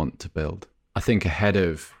they want to build. I think ahead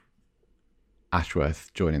of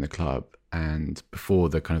Ashworth joining the club and before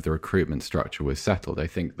the kind of the recruitment structure was settled, I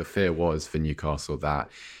think the fear was for Newcastle that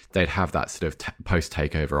they'd have that sort of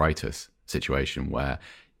post-takeover-itis situation where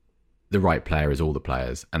the right player is all the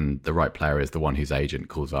players and the right player is the one whose agent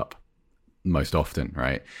calls up most often,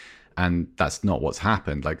 right? And that's not what's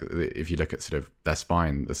happened. Like, if you look at sort of their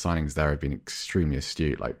spine, the signings there have been extremely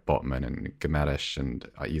astute, like Botman and Gamelish and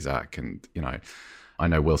Isaac. And, I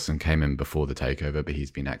know Wilson came in before the takeover, but he's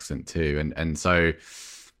been excellent too. And so,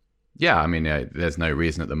 yeah, I mean, there's no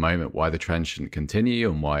reason at the moment why the trend shouldn't continue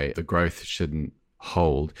and why the growth shouldn't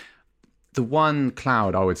hold. The one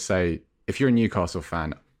cloud I would say, if you're a Newcastle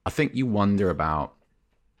fan, I think you wonder about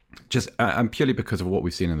just, and purely because of what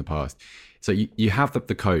we've seen in the past. So you have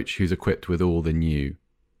the coach who's equipped with all the new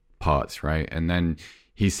parts, right? And then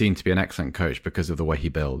he's seen to be an excellent coach because of the way he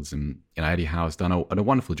builds. And Eddie Howe's done a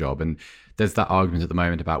wonderful job. And there's that argument at the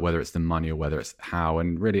moment about whether it's the money or whether it's how.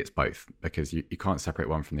 And really it's both, because you can't separate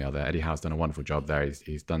one from the other. Eddie Howe's done a wonderful job there.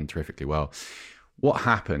 He's done terrifically well. What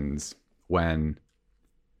happens when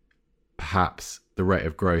perhaps the rate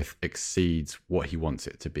of growth exceeds what he wants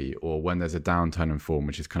it to be, or when there's a downturn in form,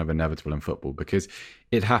 which is kind of inevitable in football? Because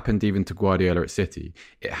it happened even to Guardiola at City.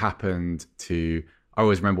 It happened to, I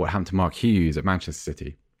always remember what happened to Mark Hughes at Manchester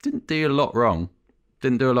City. Didn't do a lot wrong.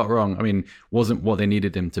 I mean, wasn't what they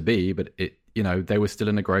needed him to be, but they were still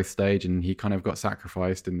in a growth stage and he kind of got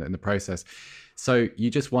sacrificed in the process. So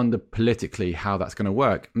you just wonder politically how that's going to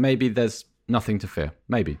work. Maybe there's nothing to fear,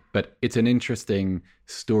 maybe, but it's an interesting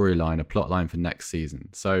storyline, a plot line for next season.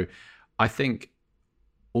 So I think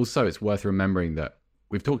also it's worth remembering that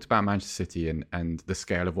we've talked about Manchester City and the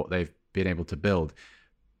scale of what they've been able to build,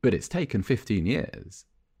 but it's taken 15 years,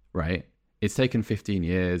 right? It's taken 15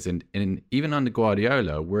 years, and even under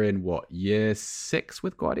Guardiola, we're in year 6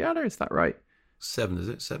 with Guardiola? Is that right? 7, is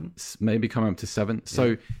it? 7? Maybe coming up to 7. Yeah.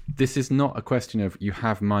 So this is not a question of you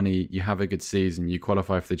have money, you have a good season, you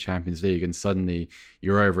qualify for the Champions League, and suddenly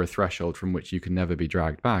you're over a threshold from which you can never be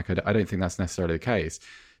dragged back. I don't think that's necessarily the case.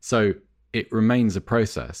 So it remains a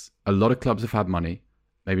process. A lot of clubs have had money,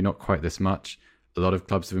 maybe not quite this much. A lot of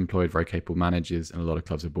clubs have employed very capable managers, and a lot of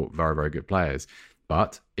clubs have bought very, very good players.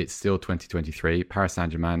 But it's still 2023. Paris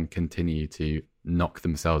Saint-Germain continue to knock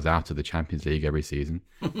themselves out of the Champions League every season.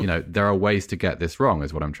 There are ways to get this wrong,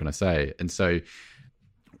 is what I'm trying to say. And so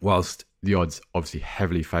whilst the odds obviously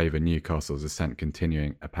heavily favour Newcastle's ascent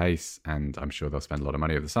continuing apace, and I'm sure they'll spend a lot of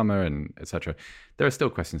money over the summer and etc., there are still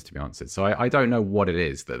questions to be answered. So I don't know what it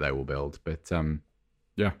is that they will build, but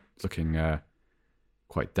it's looking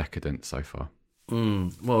quite decadent so far.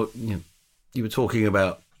 Well, you were talking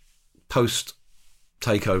about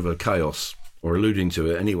post-takeover chaos, or alluding to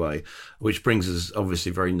it anyway, which brings us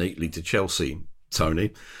obviously very neatly to Chelsea,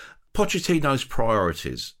 Tony. Pochettino's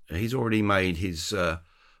priorities. He's already made his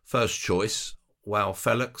first choice. Joao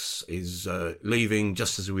Felix is leaving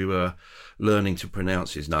just as we were learning to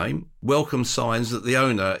pronounce his name. Welcome signs that the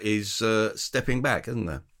owner is stepping back, isn't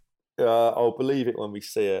there? I'll believe it when we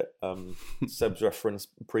see it. Seb's reference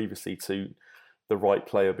previously to the right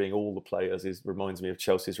player being all the players reminds me of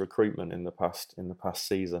Chelsea's recruitment in the past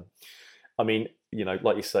season. I mean,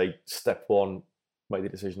 like you say, step one, make the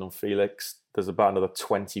decision on Felix. There's about another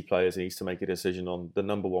 20 players he needs to make a decision on. The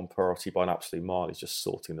number one priority by an absolute mile is just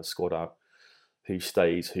sorting the squad out. Who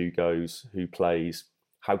stays, who goes, who plays.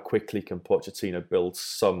 How quickly can Pochettino build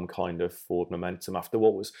some kind of forward momentum after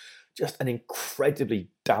what was just an incredibly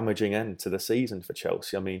damaging end to the season for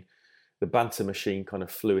Chelsea? I mean, the banter machine kind of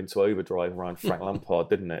flew into overdrive around Frank Lampard,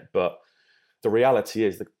 didn't it? But the reality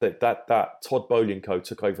is that Todd Bowley & Co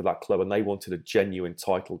took over that club and they wanted a genuine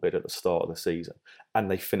title bid at the start of the season. And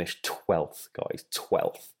they finished 12th, guys,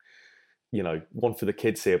 12th. You know, one for the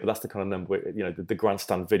kids here, but that's the kind of number, you know, the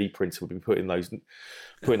grandstand Vidi printer would be putting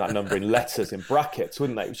that number in letters, in brackets,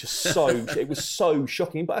 wouldn't they? It was just it was so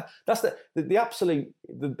shocking. But that's the absolute,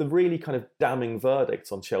 the really kind of damning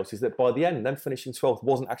verdict on Chelsea is that by the end, them finishing 12th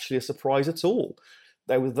wasn't actually a surprise at all.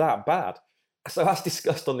 They were that bad. So as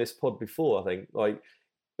discussed on this pod before, I think, like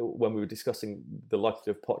when we were discussing the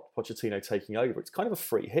likelihood of Pochettino taking over, it's kind of a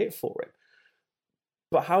free hit for him.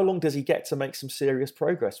 But how long does he get to make some serious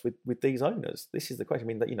progress with these owners? This is the question. I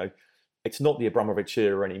mean, that, you know, it's not the Abramovich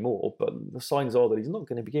era anymore, but the signs are that he's not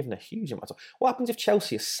going to be given a huge amount of time. What happens if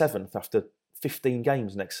Chelsea are 7th after 15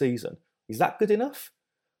 games next season? Is that good enough?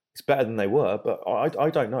 It's better than they were, but I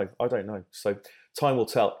don't know. I don't know. So time will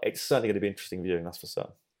tell. It's certainly going to be interesting viewing, that's for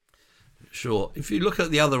certain. Sure. If you look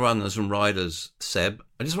at the other runners and riders, Seb,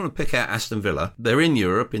 I just want to pick out Aston Villa. They're in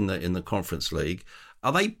Europe in the Conference League.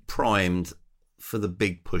 Are they primed for the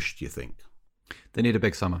big push, do you think? They need a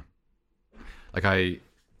big summer. Like I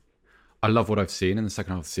love what I've seen in the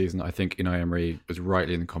second half of the season. I think Unai Emery was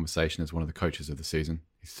rightly in the conversation as one of the coaches of the season.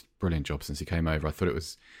 He's a brilliant job since he came over. I thought it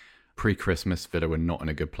was pre-Christmas, Villa were not in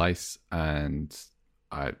a good place, and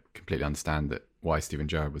I completely understand why Steven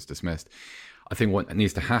Gerrard was dismissed. I think what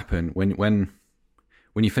needs to happen when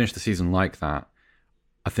you finish the season like that,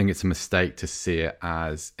 I think it's a mistake to see it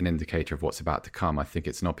as an indicator of what's about to come. I think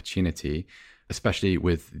it's an opportunity, especially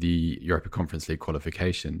with the Europa Conference League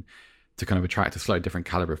qualification, to kind of attract a slightly different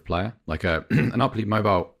caliber of player. Like an upbeat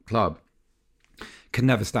mobile club can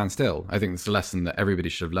never stand still. I think it's a lesson that everybody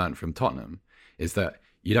should have learned from Tottenham, is that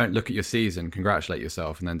you don't look at your season, congratulate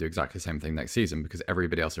yourself, and then do exactly the same thing next season because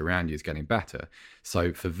everybody else around you is getting better.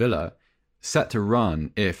 So for Villa, set to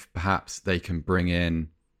run if perhaps they can bring in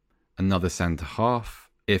another centre-half.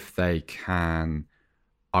 If they can,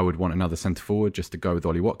 I would want another centre-forward just to go with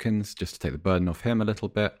Ollie Watkins, just to take the burden off him a little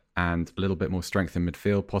bit, and a little bit more strength in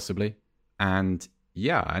midfield possibly. And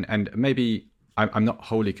yeah, and maybe I'm not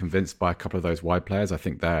wholly convinced by a couple of those wide players. I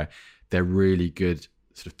think they're really good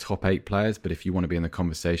sort of top 8 players, but if you want to be in the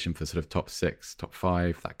conversation for sort of top 6, top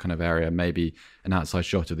 5, that kind of area, maybe an outside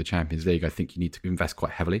shot of the Champions League, I think you need to invest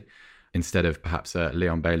quite heavily instead of perhaps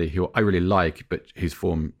Leon Bailey, who I really like, but whose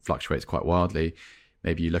form fluctuates quite wildly.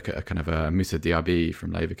 Maybe you look at a kind of a Moussa Diaby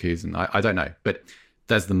from Leverkusen. I don't know, but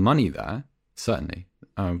there's the money there, certainly.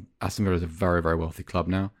 Aston Villa is a very, very wealthy club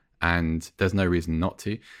now, and there's no reason not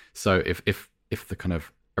to. So if the kind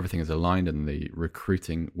of everything is aligned and the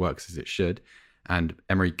recruiting works as it should, and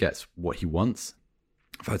Emery gets what he wants,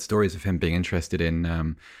 I've heard stories of him being interested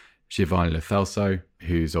in Giovanni Lo Celso,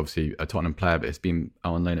 who's obviously a Tottenham player, but has been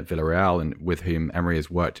on loan at Villarreal and with whom Emery has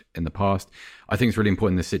worked in the past. I think it's really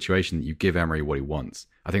important in this situation that you give Emery what he wants.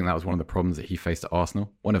 I think that was one of the problems that he faced at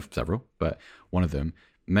Arsenal, one of several, but one of them.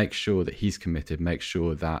 Make sure that he's committed, make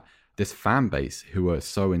sure that this fan base who are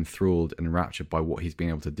so enthralled and enraptured by what he's been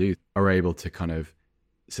able to do are able to kind of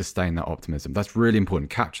sustain that optimism. That's really important.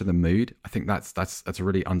 Capture the mood. I think that's a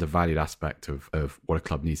really undervalued aspect of what a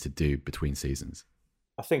club needs to do between seasons.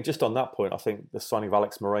 I think just on that point, I think the signing of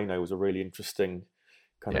Alex Moreno was a really interesting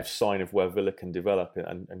kind of sign of where Villa can develop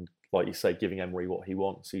and like you say, giving Emery what he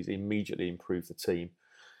wants. He's immediately improved the team.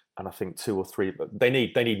 And I think 2 or 3, they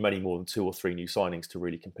need many more than 2 or 3 new signings to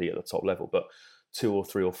really compete at the top level. But 2 or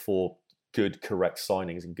 3 or 4 good, correct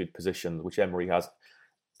signings in good positions, which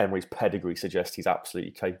Emery's pedigree suggests he's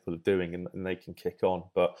absolutely capable of doing, and they can kick on.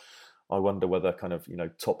 But I wonder whether kind of,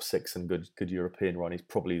 top 6 and good European run is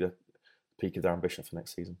probably the peak of their ambition for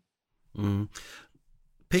next season.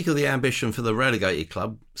 Peak of the ambition for the relegated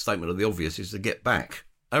club, statement of the obvious, is to get back.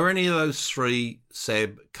 Are any of those 3,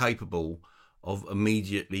 Seb, capable of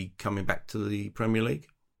immediately coming back to the Premier League?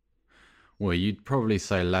 Well, you'd probably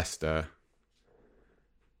say Leicester,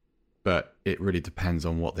 but it really depends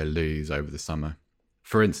on what they lose over the summer.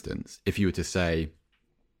 For instance, if you were to say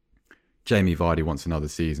Jamie Vardy wants another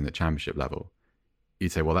season at Championship level,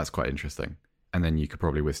 you'd say, well, that's quite interesting. And then you could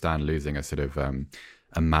probably withstand losing a sort of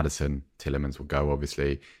a Maddison. Tielemans will go,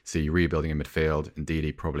 obviously. See rebuilding in midfield. Indeed,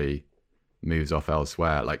 he probably moves off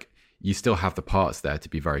elsewhere. Like, you still have the parts there to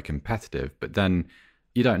be very competitive, but then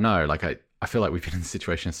you don't know. Like, I feel like we've been in this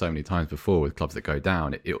situation so many times before with clubs that go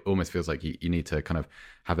down. It almost feels like you need to kind of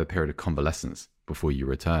have a period of convalescence before you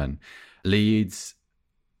return. Leeds,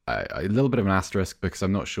 a little bit of an asterisk because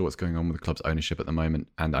I'm not sure what's going on with the club's ownership at the moment,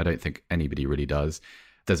 and I don't think anybody really does.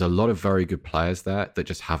 There's a lot of very good players there that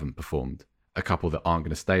just haven't performed. A couple that aren't going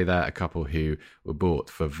to stay there, a couple who were bought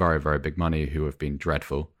for very, very big money who have been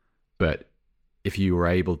dreadful. But if you were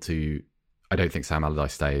able to, I don't think Sam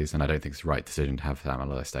Allardyce stays, and I don't think it's the right decision to have Sam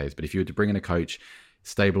Allardyce stays. But if you were to bring in a coach,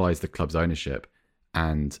 stabilise the club's ownership,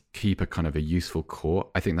 and keep a kind of a useful core,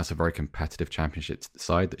 I think that's a very competitive Championship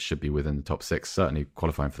side that should be within the top 6, certainly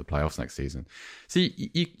qualifying for the playoffs next season. So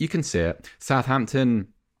you can see it. Southampton,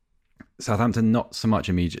 not so much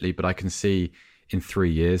immediately, but I can see in 3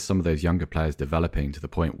 years some of those younger players developing to the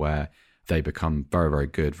point where they become very, very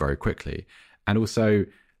good very quickly. And also,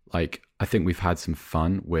 like, I think we've had some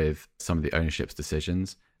fun with some of the ownership's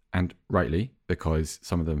decisions, and rightly, because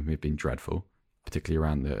some of them have been dreadful, particularly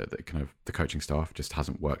around the kind of the coaching staff just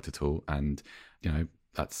hasn't worked at all. And, you know,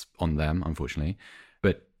 that's on them, unfortunately.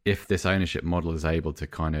 But if this ownership model is able to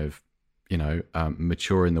kind of, you know,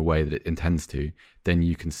 mature in the way that it intends to, then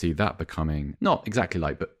you can see that becoming not exactly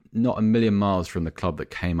like, but not a million miles from the club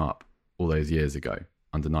that came up all those years ago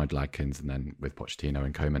under Nigel Adkins and then with Pochettino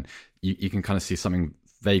and Koeman. You can kind of see something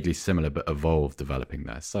vaguely similar but evolved developing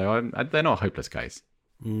there. So they're not a hopeless case.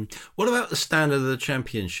 What about the standard of the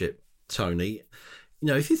Championship, Tony? You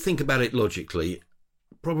know, if you think about it logically,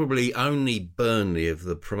 probably only Burnley of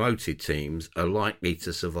the promoted teams are likely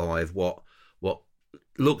to survive what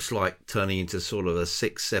looks like turning into sort of a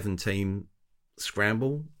 6-7 team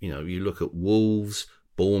scramble. You know, you look at Wolves,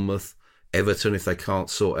 Bournemouth, Everton, if they can't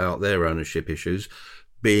sort out their ownership issues,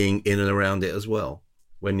 being in and around it as well.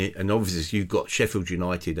 And obviously you've got Sheffield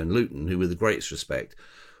United and Luton, who with the greatest respect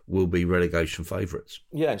will be relegation favourites.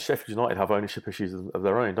 Yeah, and Sheffield United have ownership issues of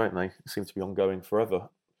their own, don't they? It seem to be ongoing forever.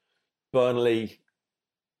 Burnley,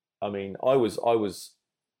 I mean, I was,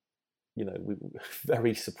 you know,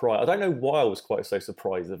 very surprised. I don't know why I was quite so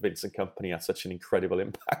surprised that Vincent Kompany had such an incredible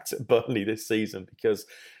impact at Burnley this season, because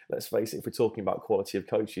let's face it, if we're talking about quality of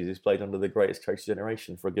coaches, he's played under the greatest coach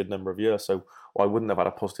generation for a good number of years, so I wouldn't have had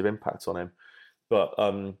a positive impact on him. But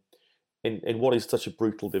in what is such a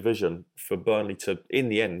brutal division, for Burnley to, in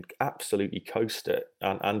the end, absolutely coast it,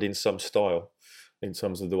 and in some style, in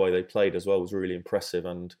terms of the way they played as well, was really impressive.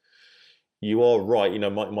 And you are right, you know,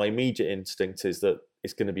 my immediate instinct is that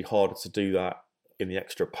it's going to be harder to do that in the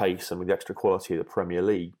extra pace and with the extra quality of the Premier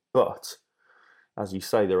League. But, as you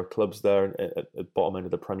say, there are clubs there at the bottom end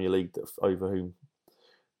of the Premier League over whom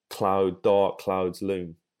dark clouds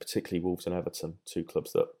loom, particularly Wolves and Everton, two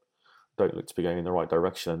clubs that don't look to be going in the right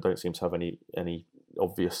direction and don't seem to have any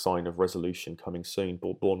obvious sign of resolution coming soon.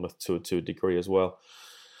 Bournemouth to a degree as well.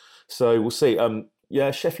 So we'll see.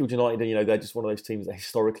 Yeah, Sheffield United, you know, they're just one of those teams that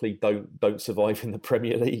historically don't survive in the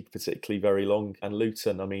Premier League particularly very long. And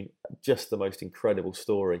Luton, I mean, just the most incredible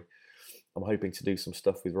story. I'm hoping to do some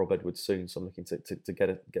stuff with Rob Edwards soon, so I'm looking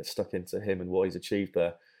to get stuck into him and what he's achieved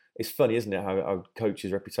there. It's funny, isn't it, how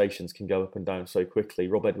coaches' reputations can go up and down so quickly.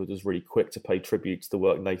 Rob Edwards was really quick to pay tribute to the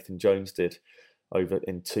work Nathan Jones did over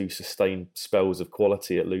in 2 sustained spells of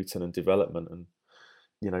quality at Luton and development. And,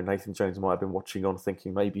 you know, Nathan Jones might have been watching on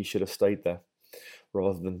thinking maybe he should have stayed there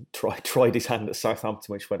rather than tried his hand at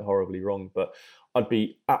Southampton, which went horribly wrong. But I'd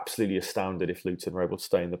be absolutely astounded if Luton were able to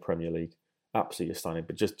stay in the Premier League. Absolutely astounding.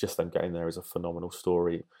 But just them getting there is a phenomenal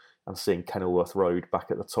story. And seeing Kenilworth Road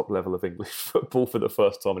back at the top level of English football for the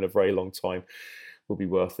first time in a very long time will be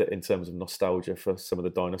worth it in terms of nostalgia for some of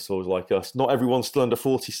the dinosaurs like us. Not everyone's still under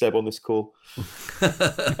 40, Seb, on this call.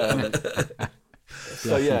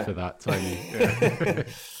 So yeah, for that, Tony.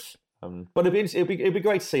 But it'd be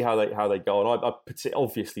great to see how they go on. I'm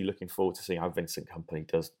obviously looking forward to seeing how Vincent Kompany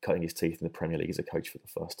does, cutting his teeth in the Premier League as a coach for the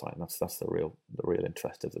first time. That's the real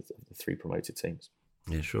interest of the 3 promoted teams.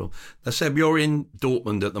 Yeah, sure. Now, Seb, you're in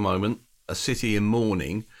Dortmund at the moment, a city in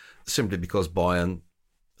mourning, simply because Bayern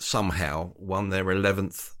somehow won their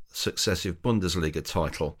 11th successive Bundesliga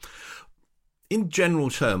title. In general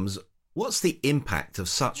terms, what's the impact of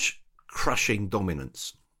such crushing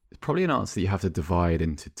dominance? It's probably an answer that you have to divide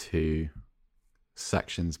into 2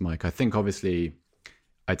 sections, Mike. I think, obviously,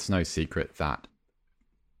 it's no secret that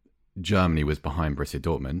Germany was behind Borussia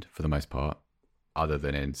Dortmund for the most part, other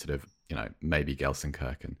than in sort of, you know, maybe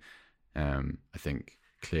Gelsenkirchen. I think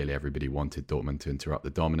clearly everybody wanted Dortmund to interrupt the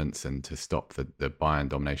dominance and to stop the Bayern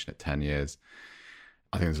domination at 10 years.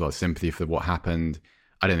 I think there's a lot of sympathy for what happened.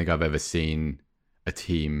 I don't think I've ever seen a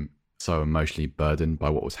team so emotionally burdened by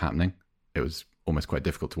what was happening. It was almost quite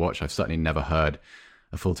difficult to watch. I've certainly never heard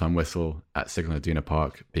a full-time whistle at Signal Iduna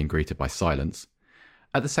Park being greeted by silence.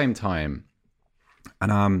 At the same time,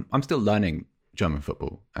 and I'm still learning German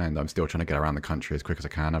football, and I'm still trying to get around the country as quick as I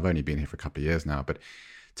can. I've only been here for a couple of years now, but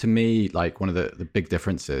to me, like, one of the big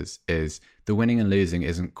differences is the winning and losing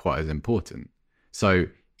isn't quite as important. So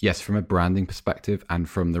yes, from a branding perspective and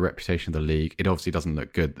from the reputation of the league, it obviously doesn't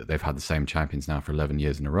look good that they've had the same champions now for 11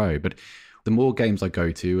 years in a row. But the more games I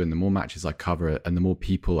go to and the more matches I cover and the more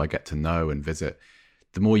people I get to know and visit,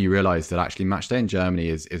 the more you realize that actually match day in Germany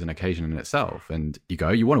is an occasion in itself. And you go,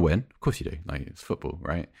 you want to win? Of course you do. Like, it's football,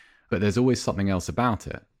 right? But there's always something else about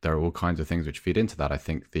it. There are all kinds of things which feed into that. I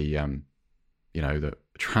think the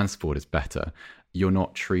transport is better. You're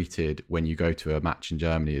not treated when you go to a match in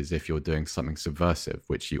Germany as if you're doing something subversive,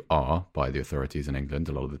 which you are by the authorities in England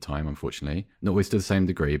a lot of the time, unfortunately. Not always to the same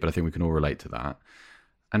degree, but I think we can all relate to that.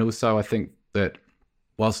 And also, I think that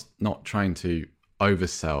whilst not trying to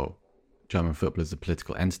oversell German football as a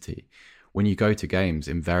political entity, when you go to games,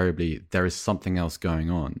 invariably there is something else going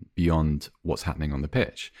on beyond what's happening on the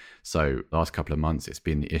pitch. So last couple of months, it's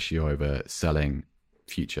been the issue over selling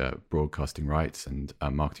future broadcasting rights and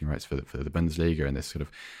marketing rights for the Bundesliga, and this sort of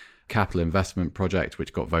capital investment project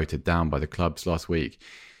which got voted down by the clubs last week.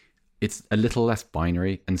 It's a little less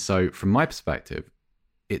binary, and so from my perspective,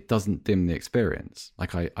 it doesn't dim the experience.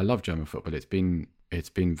 Like, I love German football. It's been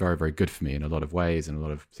very, very good for me in a lot of ways, and a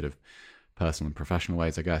lot of sort of personal and professional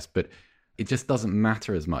ways, I guess, but it just doesn't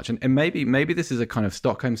matter as much. And maybe this is a kind of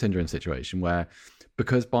Stockholm syndrome situation where,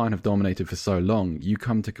 because Bayern have dominated for so long, you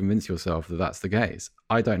come to convince yourself that that's the case.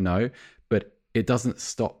 I don't know, but it doesn't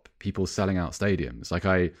stop people selling out stadiums. Like,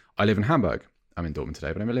 I live in Hamburg. I'm in Dortmund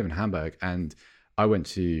today, but I live in Hamburg, and I went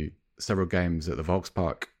to several games at the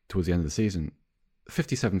Volkspark towards the end of the season.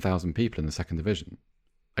 57,000 people in the second division.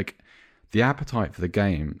 Like, the appetite for the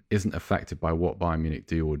game isn't affected by what Bayern Munich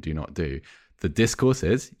do or do not do. The discourse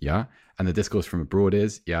is, yeah, and the discourse from abroad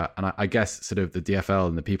is, yeah, and I guess sort of the DFL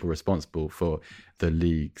and the people responsible for the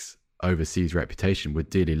league's overseas reputation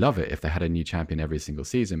would dearly love it if they had a new champion every single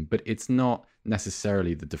season, but it's not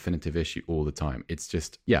necessarily the definitive issue all the time. It's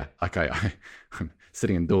just, yeah, okay, I'm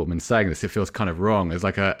sitting in Dortmund saying this, it feels kind of wrong. As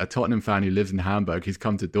like a Tottenham fan who lives in Hamburg, who's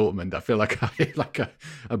come to Dortmund, I feel like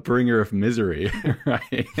a bringer of misery,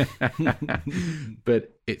 right?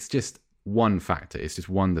 But it's just one factor. It's just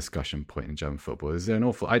one discussion point in German football. There's an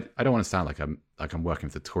awful, I don't want to sound like I'm working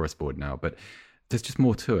for the tourist board now, but there's just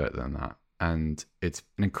more to it than that. And it's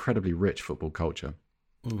an incredibly rich football culture.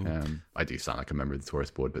 I do sound like a member of the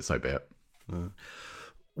tourist board, but so be it.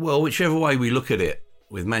 Well, whichever way we look at it,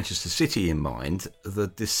 with Manchester City in mind, the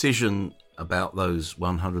decision about those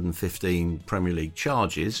 115 Premier League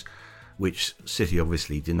charges, which City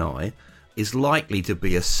obviously deny, is likely to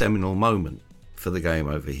be a seminal moment for the game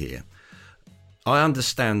over here. I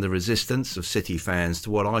understand the resistance of City fans to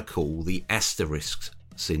what I call the asterisk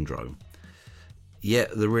syndrome.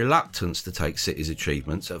 Yet the reluctance to take City's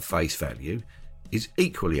achievements at face value is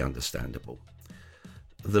equally understandable.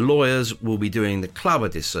 The lawyers will be doing the club a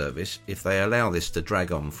disservice if they allow this to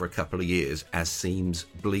drag on for a couple of years, as seems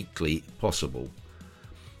bleakly possible.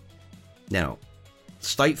 Now,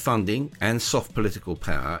 state funding and soft political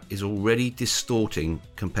power is already distorting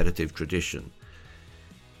competitive tradition.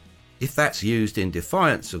 If that's used in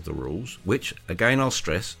defiance of the rules, which, again I'll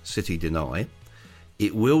stress, City deny,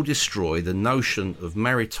 it will destroy the notion of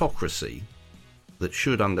meritocracy that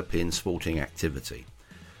should underpin sporting activity.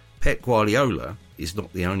 Pep Guardiola is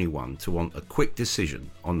not the only one to want a quick decision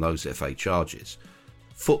on those FA charges.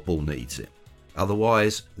 Football needs it.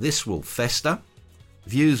 Otherwise, this will fester,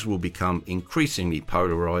 views will become increasingly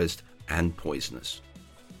polarised and poisonous.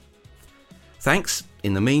 Thanks,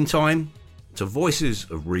 in the meantime, to voices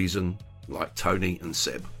of reason like Tony and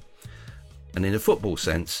Seb. And in a football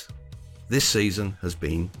sense, this season has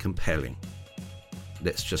been compelling.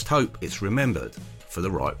 Let's just hope it's remembered for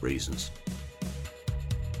the right reasons.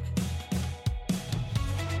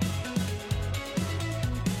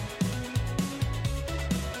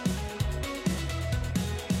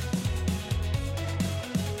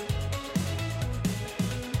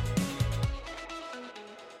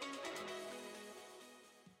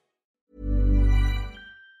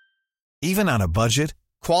 Even on a budget,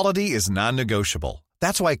 quality is non-negotiable.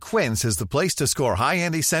 That's why Quince is the place to score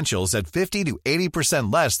high-end essentials at 50 to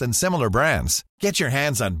 80% less than similar brands. Get your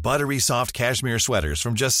hands on buttery soft cashmere sweaters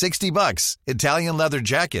from just $60, Italian leather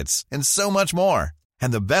jackets, and so much more.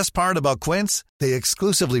 And the best part about Quince, they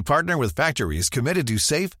exclusively partner with factories committed to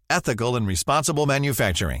safe, ethical, and responsible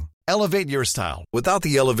manufacturing. Elevate your style without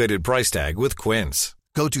the elevated price tag with Quince.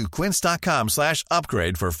 Go to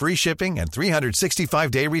quince.com/upgrade for free shipping and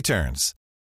 365-day returns.